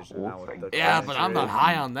that division now. But I'm not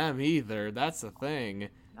high on them either. That's the thing.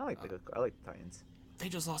 I like the Titans. They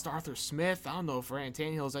just lost Arthur Smith. I don't know if Ryan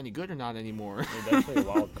Tannehill's any good or not anymore. They're definitely a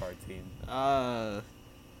wild card team.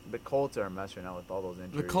 The Colts are a mess right now with all those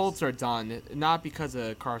injuries. The Colts are done, not because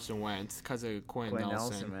of Carson Wentz, because of Quinn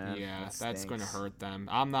Nelson. Man. Yeah, that's going to hurt them.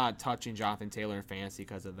 I'm not touching Jonathan Taylor in fantasy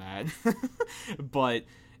because of that. But,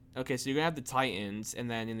 okay, so you're going to have the Titans, and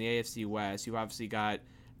then in the AFC West, you obviously got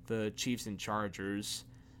the Chiefs and Chargers.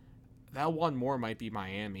 That one more might be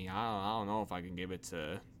Miami. I don't know if I can give it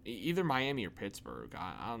to either Miami or Pittsburgh.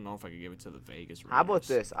 I don't know if I could give it to the Vegas Raiders. How about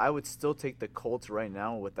this? I would still take the Colts right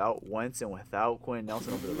now without Wentz and without Quinn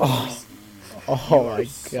Nelson over the Raiders. Oh my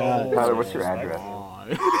God. Tyler, what's your address?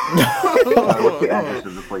 Tyler, what's the address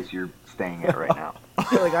of the place you're staying at right now?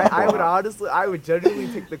 I would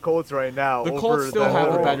genuinely take the Colts right now. The Colts still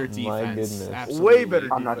have a better defense. Absolutely. Way better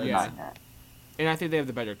defense. I'm not denying that. And I think they have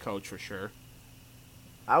the better coach for sure.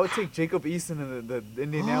 I would take Jacob Eason and the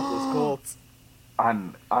Indianapolis Colts.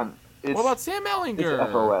 What about Sam Ehlinger?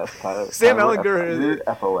 It's FOS, Tyler. Sam Ehlinger is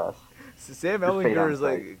FOS. Sam Ehlinger is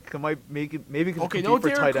might make it maybe. Okay, no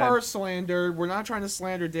Derek Carr slander. We're not trying to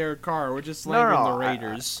slander Derek Carr. We're just slandering the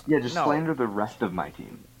Raiders. Slander the rest of my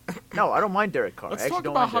team. No, I don't mind Derek Carr. Let's talk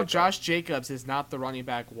about how Josh Jacobs is not the running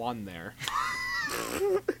back 1 there.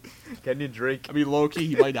 Kenyon Drake. I mean, low-key,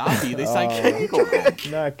 he might not be. They signed Kenyon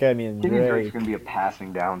Drake. Not Kenyon Drake. Kenyon Drake's going to be a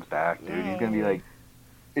passing downs back, dude. He's going to be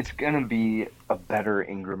it's going to be a better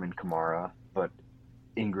Ingram and Kamara, but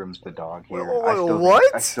Ingram's the dog here.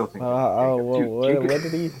 What? I still think what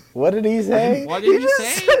did he say? What did he say? What did he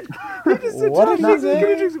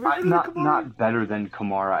say? Not better than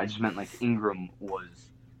Kamara. I just meant Ingram was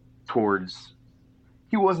towards...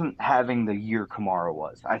 He wasn't having the year Kamara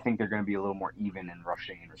was. I think they're going to be a little more even in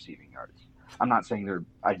rushing and receiving yards. I'm not saying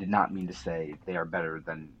I did not mean to say they are better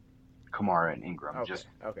than Kamara and Ingram.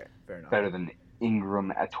 Okay, fair enough. Better than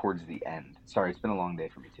Ingram towards the end. Sorry, it's been a long day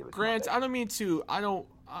for me too. Grant, I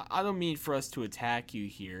don't mean for us to attack you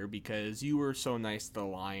here because you were so nice to the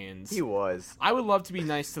Lions. He was. I would love to be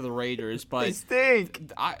nice to the Raiders, but they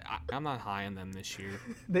stink. I'm not high on them this year.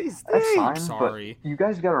 They stink. That's fine, I'm sorry. But you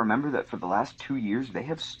guys got to remember that for the last 2 years, they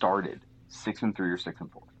have started 6-3 or 6-4.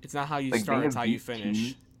 It's not how you start; it's how you finish.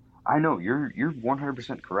 Teams. I know you're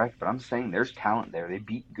 100% correct, but I'm saying there's talent there. They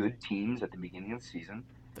beat good teams at the beginning of the season.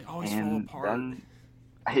 They always fall apart. Then,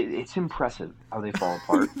 it's impressive how they fall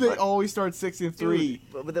apart. They always start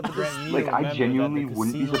 6-3. I genuinely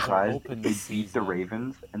wouldn't be surprised if they beat the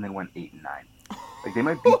Ravens and then went 8-9. Like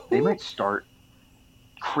they might start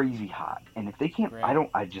crazy hot, and if they can't, I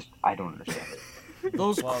don't understand it.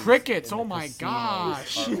 Those crickets! Oh my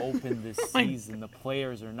gosh! Are open this season. The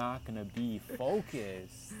players are not going to be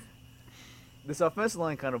focused. This offensive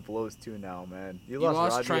line kind of blows too now, man. You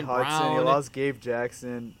lost Rodney Trent Hudson, Brown. you lost Gabe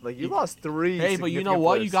Jackson. You lost 3. Hey, but you know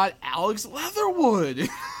what? Players. You got Alex Leatherwood.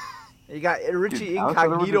 You got Richie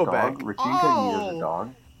Incognito back. Richie Incognito's a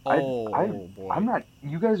dog. Boy. I'm not.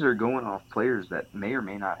 You guys are going off players that may or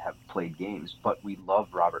may not have played games, but we love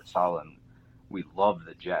Robert Saleh. We love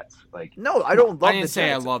the Jets. No, I don't love the Jets. I didn't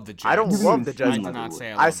say I love the Jets. I don't love the Jets. I did not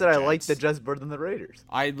say I said I like the Jets better than the Raiders.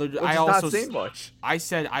 I also not saying much. I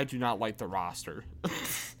said I do not like the roster.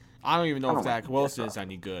 I don't even know if Zach Wilson is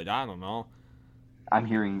any good. I don't know. I'm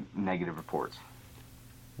hearing negative reports.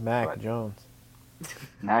 Mac Jones.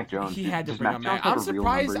 He had to bring up Mac.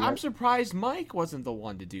 I'm surprised Mike wasn't the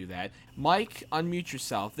one to do that. Mike, unmute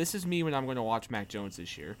yourself. This is me when I'm going to watch Mac Jones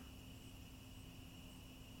this year.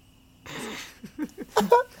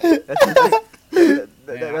 That's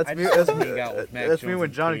me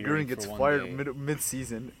when John Gruden gets fired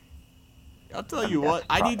mid-season. I'll tell you what.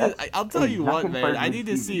 I'll tell you what, man. I need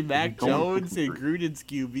to see Mac Jones in Gruden's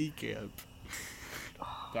QB camp.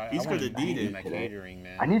 He's going to need it. Catering,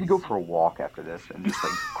 man. I need to go for a walk after this and just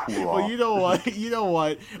cool off. Well, you know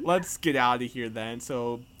what? Let's get out of here then.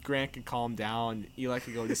 So Grant can calm down. Eli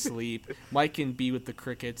can go to sleep. Mike can be with the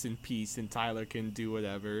crickets in peace, and Tyler can do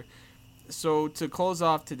whatever. So to close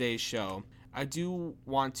off today's show, I do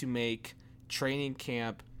want to make training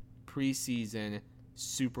camp, preseason,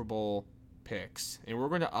 Super Bowl picks. And we're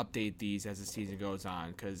going to update these as the season goes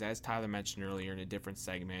on because, as Tyler mentioned earlier in a different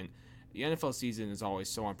segment, the NFL season is always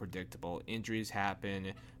so unpredictable. Injuries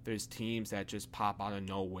happen. There's teams that just pop out of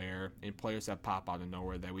nowhere and players that pop out of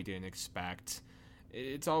nowhere that we didn't expect.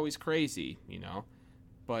 It's always crazy,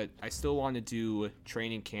 But I still want to do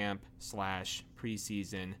training camp /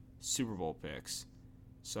 preseason Super Bowl picks.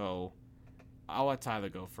 So I'll let Tyler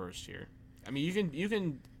go first here. I mean, you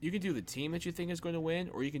can do the team that you think is going to win,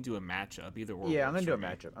 or you can do a matchup. Either or. Yeah, I'm gonna do a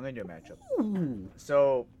matchup. Ooh.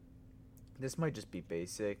 So this might just be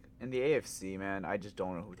basic. In the AFC, man, I just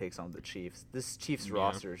don't know who takes on the Chiefs. This Chiefs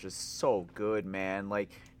roster is just so good, man.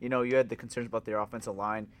 You had the concerns about their offensive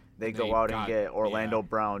line. They go out and get Orlando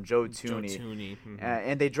Brown, Joe Thuney. Mm-hmm.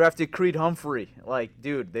 And they drafted Creed Humphrey.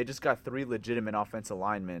 Dude, they just got 3 legitimate offensive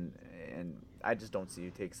linemen, and I just don't see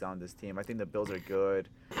who takes down this team. I think the Bills are good.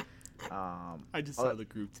 I just saw the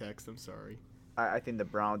group text. I'm sorry. I think the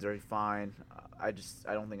Browns are fine. I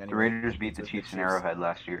don't think anyone. The Raiders beat the Chiefs in Arrowhead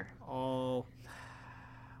last year. Oh,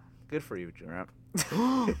 good for you, Jerome.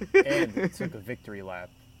 And took a victory lap.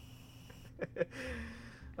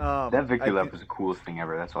 That victory lap was the coolest thing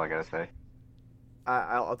ever. That's all I gotta say.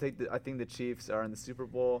 I think the Chiefs are in the Super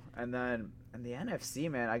Bowl, and then in the NFC,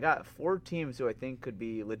 man, I got 4 teams who I think could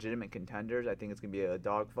be legitimate contenders. I think it's gonna be a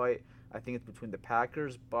dogfight. I think it's between the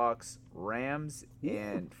Packers, Bucks, Rams,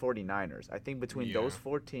 and 49ers. I think between those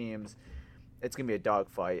 4 teams, it's going to be a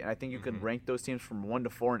dogfight. And I think you can rank those teams from 1 to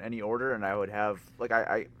 4 in any order, and I would have,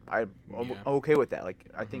 I'm okay with that.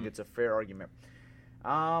 I think it's a fair argument.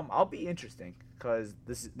 I'll be interesting because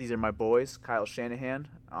these are my boys, Kyle Shanahan.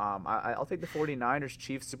 I'll take the 49ers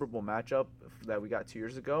Chiefs Super Bowl matchup that we got 2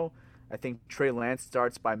 years ago. I think Trey Lance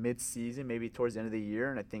starts by mid-season, maybe towards the end of the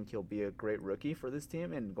year, and I think he'll be a great rookie for this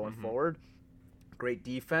team and going forward. Great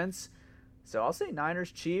defense. So I'll say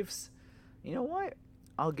Niners, Chiefs. You know what?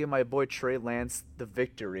 I'll give my boy Trey Lance the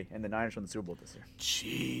victory, and the Niners win the Super Bowl this year.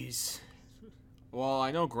 Jeez. Well,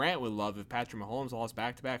 I know Grant would love if Patrick Mahomes lost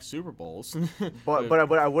back-to-back Super Bowls. but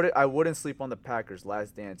I wouldn't sleep on the Packers.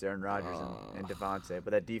 Last dance, Aaron Rodgers and Devontae.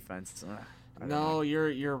 But that defense. No,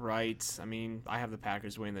 you're right. I mean, I have the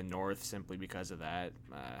Packers winning the North simply because of that.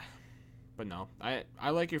 But no, I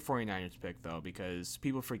like your 49ers pick, though, because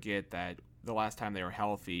people forget that the last time they were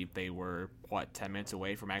healthy, they were, 10 minutes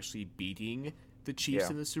away from actually beating the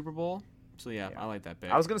Chiefs in the Super Bowl? So yeah, I like that pick.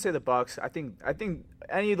 I was gonna say the Bucks. I think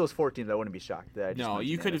any of those 4 teams, I wouldn't be shocked. No,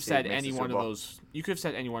 you could have said any one of those. You could have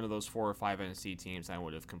said any one of those 4 or 5 NFC teams. I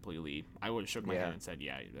would have shook my head and said,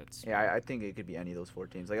 yeah, that's. Yeah, I think it could be any of those 4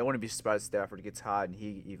 teams. Like I wouldn't be surprised if Stafford gets hot and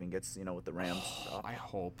he even gets with the Rams. I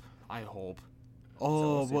hope.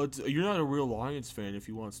 Oh, but you're not a real Lions fan if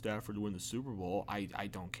you want Stafford to win the Super Bowl. I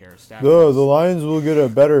don't care. The Lions will get a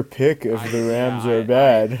better pick if the Rams are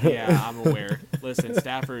bad. I'm aware. Listen,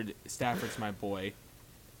 Stafford's my boy.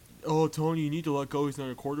 Oh, Tony, you need to let go. He's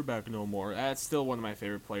not a quarterback no more. That's still one of my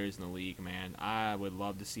favorite players in the league, man. I would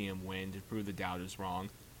love to see him win to prove the doubters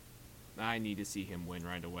wrong. I need to see him win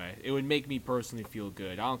right away. It would make me personally feel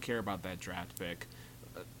good. I don't care about that draft pick.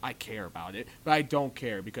 I care about it, but I don't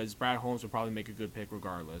care because Brad Holmes would probably make a good pick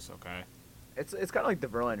regardless, okay? It's kind of like the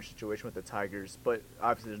Verlander situation with the Tigers, but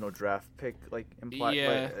obviously there's no draft pick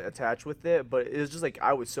attached with it. But it was just like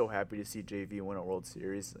I was so happy to see JV win a World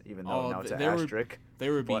Series, even though now it's an asterisk.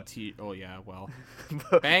 There would be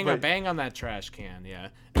bang on that trash can, yeah.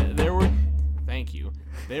 Thank you.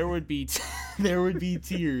 There would be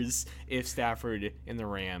tears if Stafford and the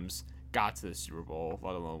Rams got to the Super Bowl,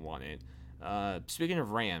 let alone won it. Speaking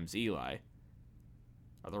of Rams, Eli,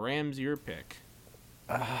 are the Rams your pick?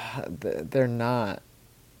 They're not.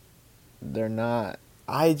 There's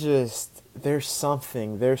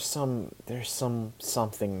something. There's some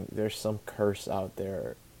curse out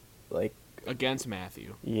there, like against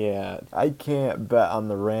Matthew. Yeah, I can't bet on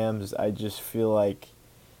the Rams. I just feel like,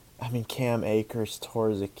 Cam Akers tore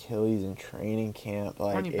his Achilles in training camp.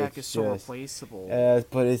 Like, running back is so replaceable.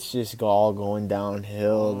 But it's just all going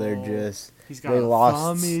downhill. He's got a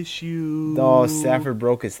thumb issue. Oh, Stafford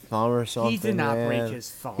broke his thumb or something. He did not break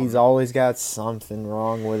his thumb. He's always got something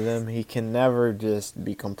wrong with him. He can never just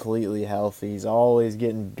be completely healthy. He's always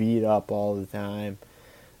getting beat up all the time.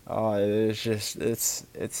 It's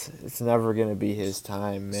never gonna be his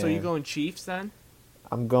time, man. So you going Chiefs then?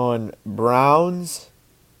 I'm going Browns.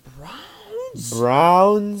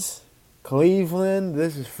 Browns, Cleveland,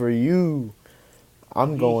 this is for you.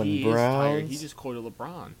 I'm going Browns. He just quoted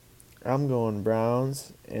LeBron. I'm going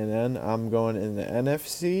Browns, and then I'm going in the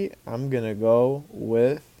NFC. I'm going to go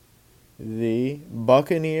with the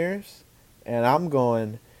Buccaneers, and I'm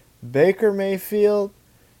going Baker Mayfield,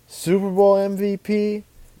 Super Bowl MVP,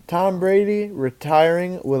 Tom Brady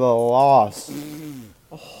retiring with a loss.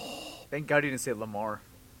 Thank God you didn't say Lamar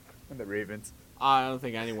and the Ravens. I don't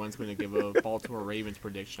think anyone's going to give a Baltimore Ravens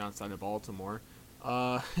prediction outside of Baltimore.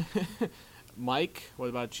 Mike, what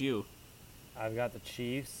about you? I've got the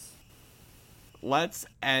Chiefs. Let's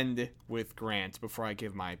end with Grant before I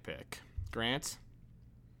give my pick. Grant?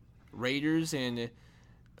 Raiders and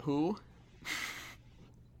who?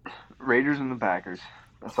 Raiders and the Packers.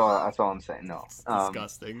 That's all I'm saying. No. It's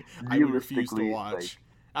disgusting. I would refuse to watch.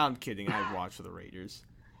 I'm kidding. I'd watch for the Raiders.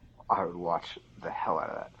 I would watch the hell out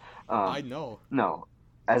of that. I know. No.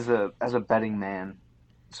 As a betting man,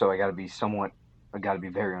 so I gotta be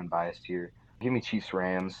very unbiased here. Give me Chiefs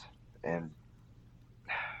Rams, and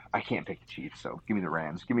I can't pick the Chiefs, so give me the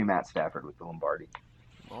Rams. Give me Matt Stafford with the Lombardi.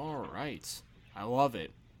 All right. I love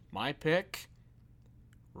it. My pick,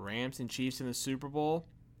 Rams and Chiefs in the Super Bowl.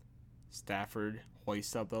 Stafford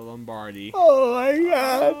hoists up the Lombardi. Oh, my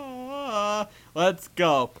God. Let's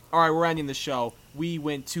go. All right, we're ending the show. We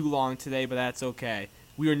went too long today, but that's okay.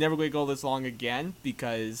 We are never going to go this long again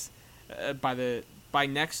because by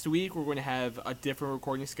next week, we're going to have a different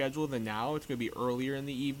recording schedule than now. It's going to be earlier in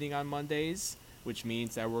the evening on Mondays, which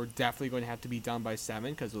means that we're definitely going to have to be done by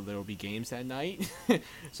 7 because there will be games that night.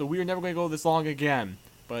 So we are never going to go this long again.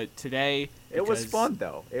 But today... It was fun,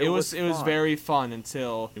 though. It was very fun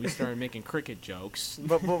until we started making cricket jokes.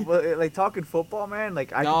 but like, talking football, man,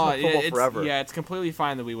 like, I can talk football forever. Yeah, it's completely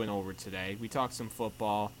fine that we went over today. We talked some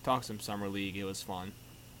football, talked some summer league. It was fun.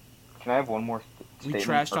 Can I have one more We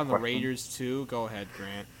trashed on the Raiders, too. Go ahead,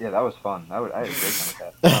 Grant. Yeah, that was fun. I had a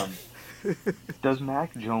great time with that. Does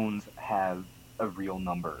Mac Jones have a real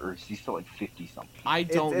number, or is he still like 50-something? I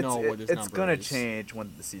don't know what his number is. It's going to change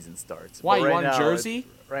when the season starts. Why, you want a jersey?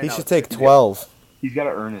 He should take 12. He's got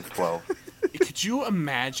to earn his 12. Could you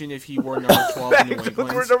imagine if he wore number 12 in New England?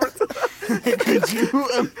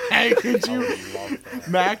 Could you?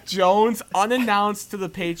 Mac Jones, unannounced to the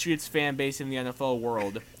Patriots fan base in the NFL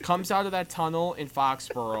world, comes out of that tunnel in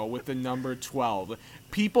Foxborough with the number 12.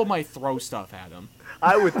 People might throw stuff at him.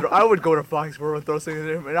 I would go to Foxborough and throw something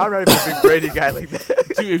at him, and I'm not even a big Brady guy like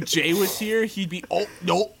that. Dude, if Jay was here, he'd be,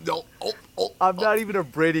 no. I'm not even a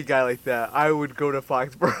Brady guy like that. I would go to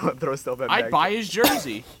Foxborough and throw stuff at him. I'd buy his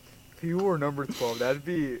jersey. If he wore number 12, that'd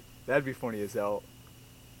be funny as hell.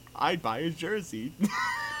 I'd buy his jersey.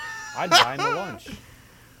 I'd buy him a lunch.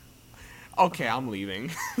 Okay, I'm leaving.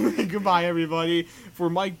 Goodbye, everybody. For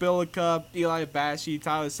Mike Billica, Eli Bashi,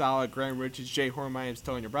 Tyler Sala, Graham Richards, Jay Horn, my name is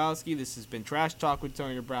Tony Dabrowski. This has been Trash Talk with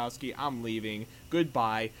Tony Dabrowski. I'm leaving.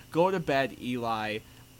 Goodbye. Go to bed, Eli.